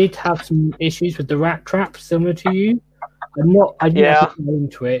did have some issues with the Rat Trap, similar to you. I didn't have to go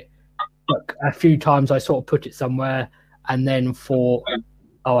into it, but a few times I sort of put it somewhere and then thought,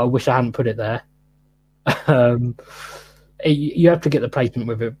 oh, I wish I hadn't put it there. You have to get the placement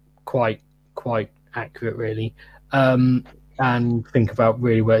with it quite accurate, really, and think about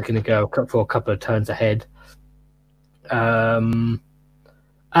really where it's going to go for a couple of turns ahead. And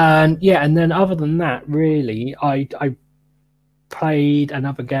then other than that, really, I played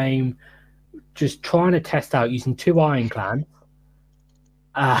another game just trying to test out using 2 Ironclads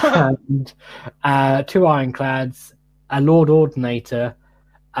and 2 Ironclads, a Lord Ordinator,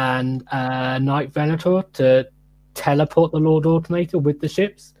 and a Knight Venator to teleport the Lord Ordinator with the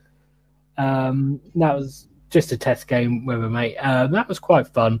ships. That was just a test game with a mate. That was quite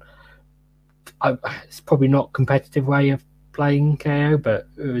fun. It's probably not a competitive way of playing KO, but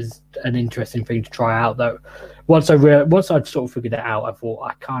it was an interesting thing to try out. Though once I'd sort of figured it out, I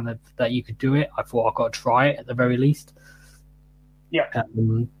thought that you could do it. I thought I got to try it at the very least. Yeah.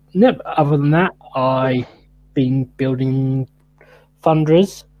 Other than that, I've been building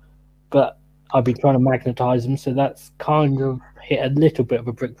Thunderers, but I've been trying to magnetize them, so that's kind of hit a little bit of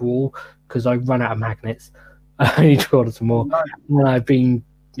a brick wall because I've run out of magnets. I need to order some more. And I've been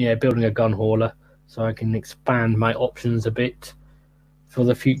building a gun hauler so I can expand my options a bit for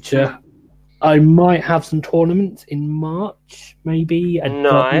the future. I might have some tournaments in March, maybe.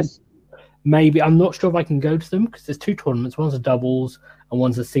 Nice. Maybe. I'm not sure if I can go to them because there's 2 tournaments. One's a doubles and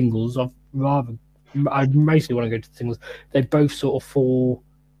one's a singles. I mostly want to go to the singles. They both sort of fall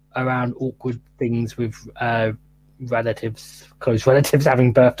around awkward things with close relatives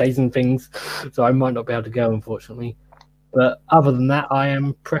having birthdays and things, so I might not be able to go, unfortunately. But other than that, I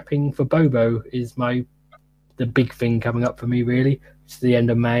am prepping for Bobo is the big thing coming up for me, really. It's the end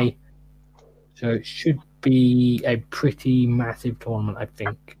of May, so it should be a pretty massive tournament, I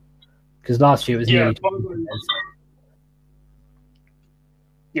think, because last year it was nearly 20 years.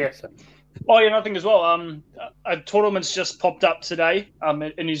 Yes. Oh, yeah, nothing as well. A tournament's just popped up today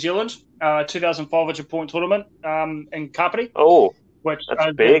in New Zealand, 2,500 point tournament in Kapiti. Oh, which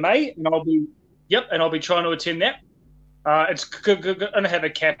that's big. In May, and I'll be trying to attend that. It's going to have a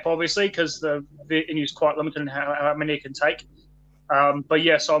cap, obviously, because the venue is quite limited in how many it can take. But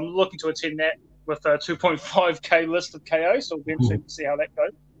yeah, so I'm looking to attend that with a 2.5k list of KO, so it'll be interesting to see how that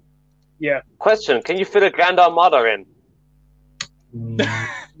goes. Yeah. Question: can you fit a Grand Armada in?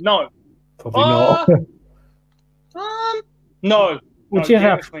 No. Probably not. No. Would you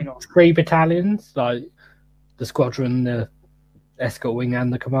have 3 battalions, like the squadron, the escort wing,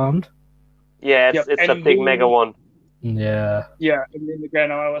 and the command? Yeah, it's a big mega one. Yeah. Yeah, in the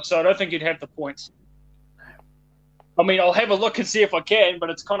Grand Isle. So I don't think you'd have the points. I mean, I'll have a look and see if I can, but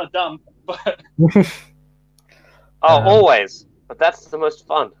it's kind of dumb. But always. But that's the most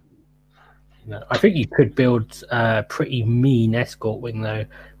fun. I think you could build a pretty mean escort wing though,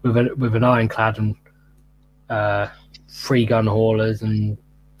 with an ironclad and 3 gun haulers, and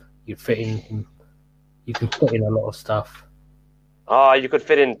you can fit in a lot of stuff. Oh, you could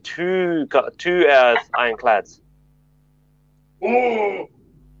fit in two ironclads. Ooh.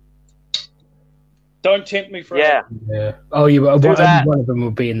 Don't tempt me for Yeah. Oh, one of them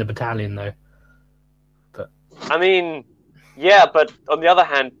will be in the battalion though. But I mean, yeah, but on the other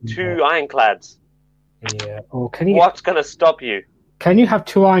hand, 2 ironclads. Yeah. Or what's going to stop you? Can you have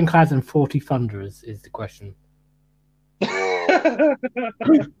 2 ironclads and 40 thunderers? Is the question. If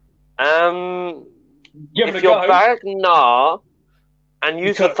you're Barrack Nah and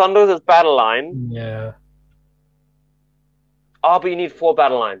use the thunderers as battle line. Yeah. Oh, but you need 4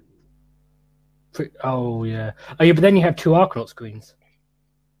 battle line. Oh yeah. Oh yeah, but then you have 2 Archnaut screens.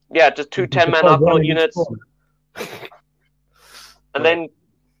 Yeah, just 2 10-man Archnaut units. And then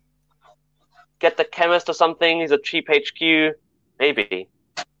get the chemist or something. He's a cheap HQ. Maybe.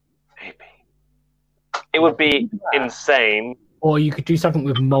 It would be insane. Or you could do something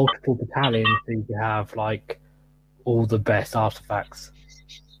with multiple battalions so you could have like all the best artifacts.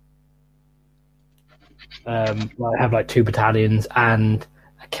 Have like 2 battalions and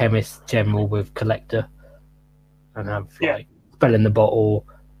a chemist general with collector, and have like spell in the bottle,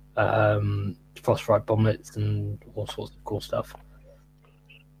 phosphorite bomblets, and all sorts of cool stuff.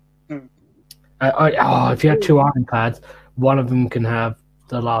 If you had 2 ironclads, one of them can have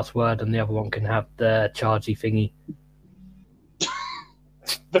the last word, and the other one can have the chargy thingy.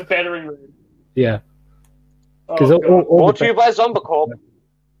 The battering ram. Yeah. Because brought to you by Zombicorp.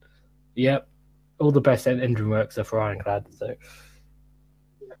 Yep. All the best engine works are for ironclads, so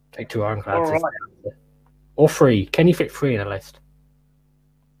take 2 ironclads. Right. Or 3. Can you fit 3 in a list?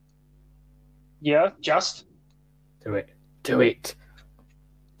 Yeah, just. Do it.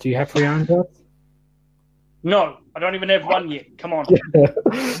 Do you have 3 ironclads? No, I don't even have 1 yet. Come on.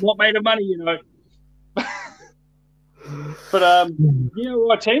 Not made of money, you know. But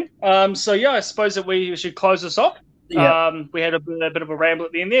right, team. So I suppose that we should close this off. Yeah. We had a bit of a ramble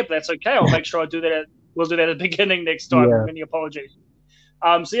at the end there, but that's okay. I'll make sure I do that. We'll do that at the beginning next time. Yeah. Many apologies.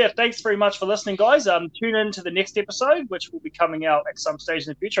 Thanks very much for listening, guys. Tune in to the next episode, which will be coming out at some stage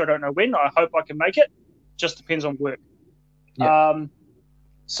in the future. I don't know when. I hope I can make it. Just depends on work. Yeah.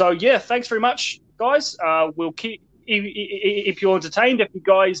 Thanks very much, guys. We'll keep if you're entertained. If you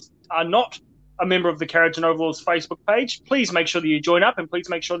guys are not a member of the Carriage and Overlords Facebook page, please make sure that you join up, and please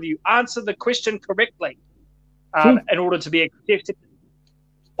make sure that you answer the question correctly in order to be accepted.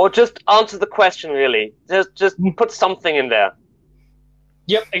 Or just answer the question, really. Just put something in there.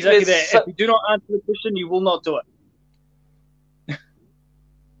 Yep, exactly that. If you do not answer the question, you will not do it.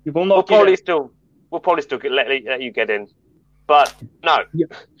 You will not. We'll probably still let you get in, but no.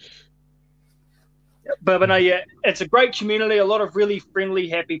 Yep. But it's a great community. A lot of really friendly,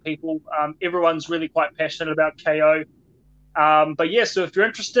 happy people. Everyone's really quite passionate about KO. So if you're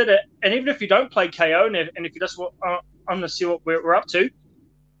interested, and even if you don't play KO, and if you just want to see what we're up to,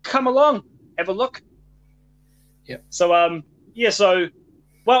 come along, have a look. Yep. So,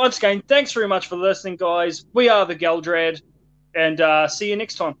 once again, thanks very much for listening, guys. We are the Galdrad, and see you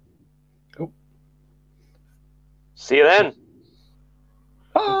next time. Cool. See you then.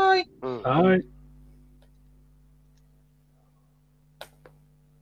 Bye. Bye.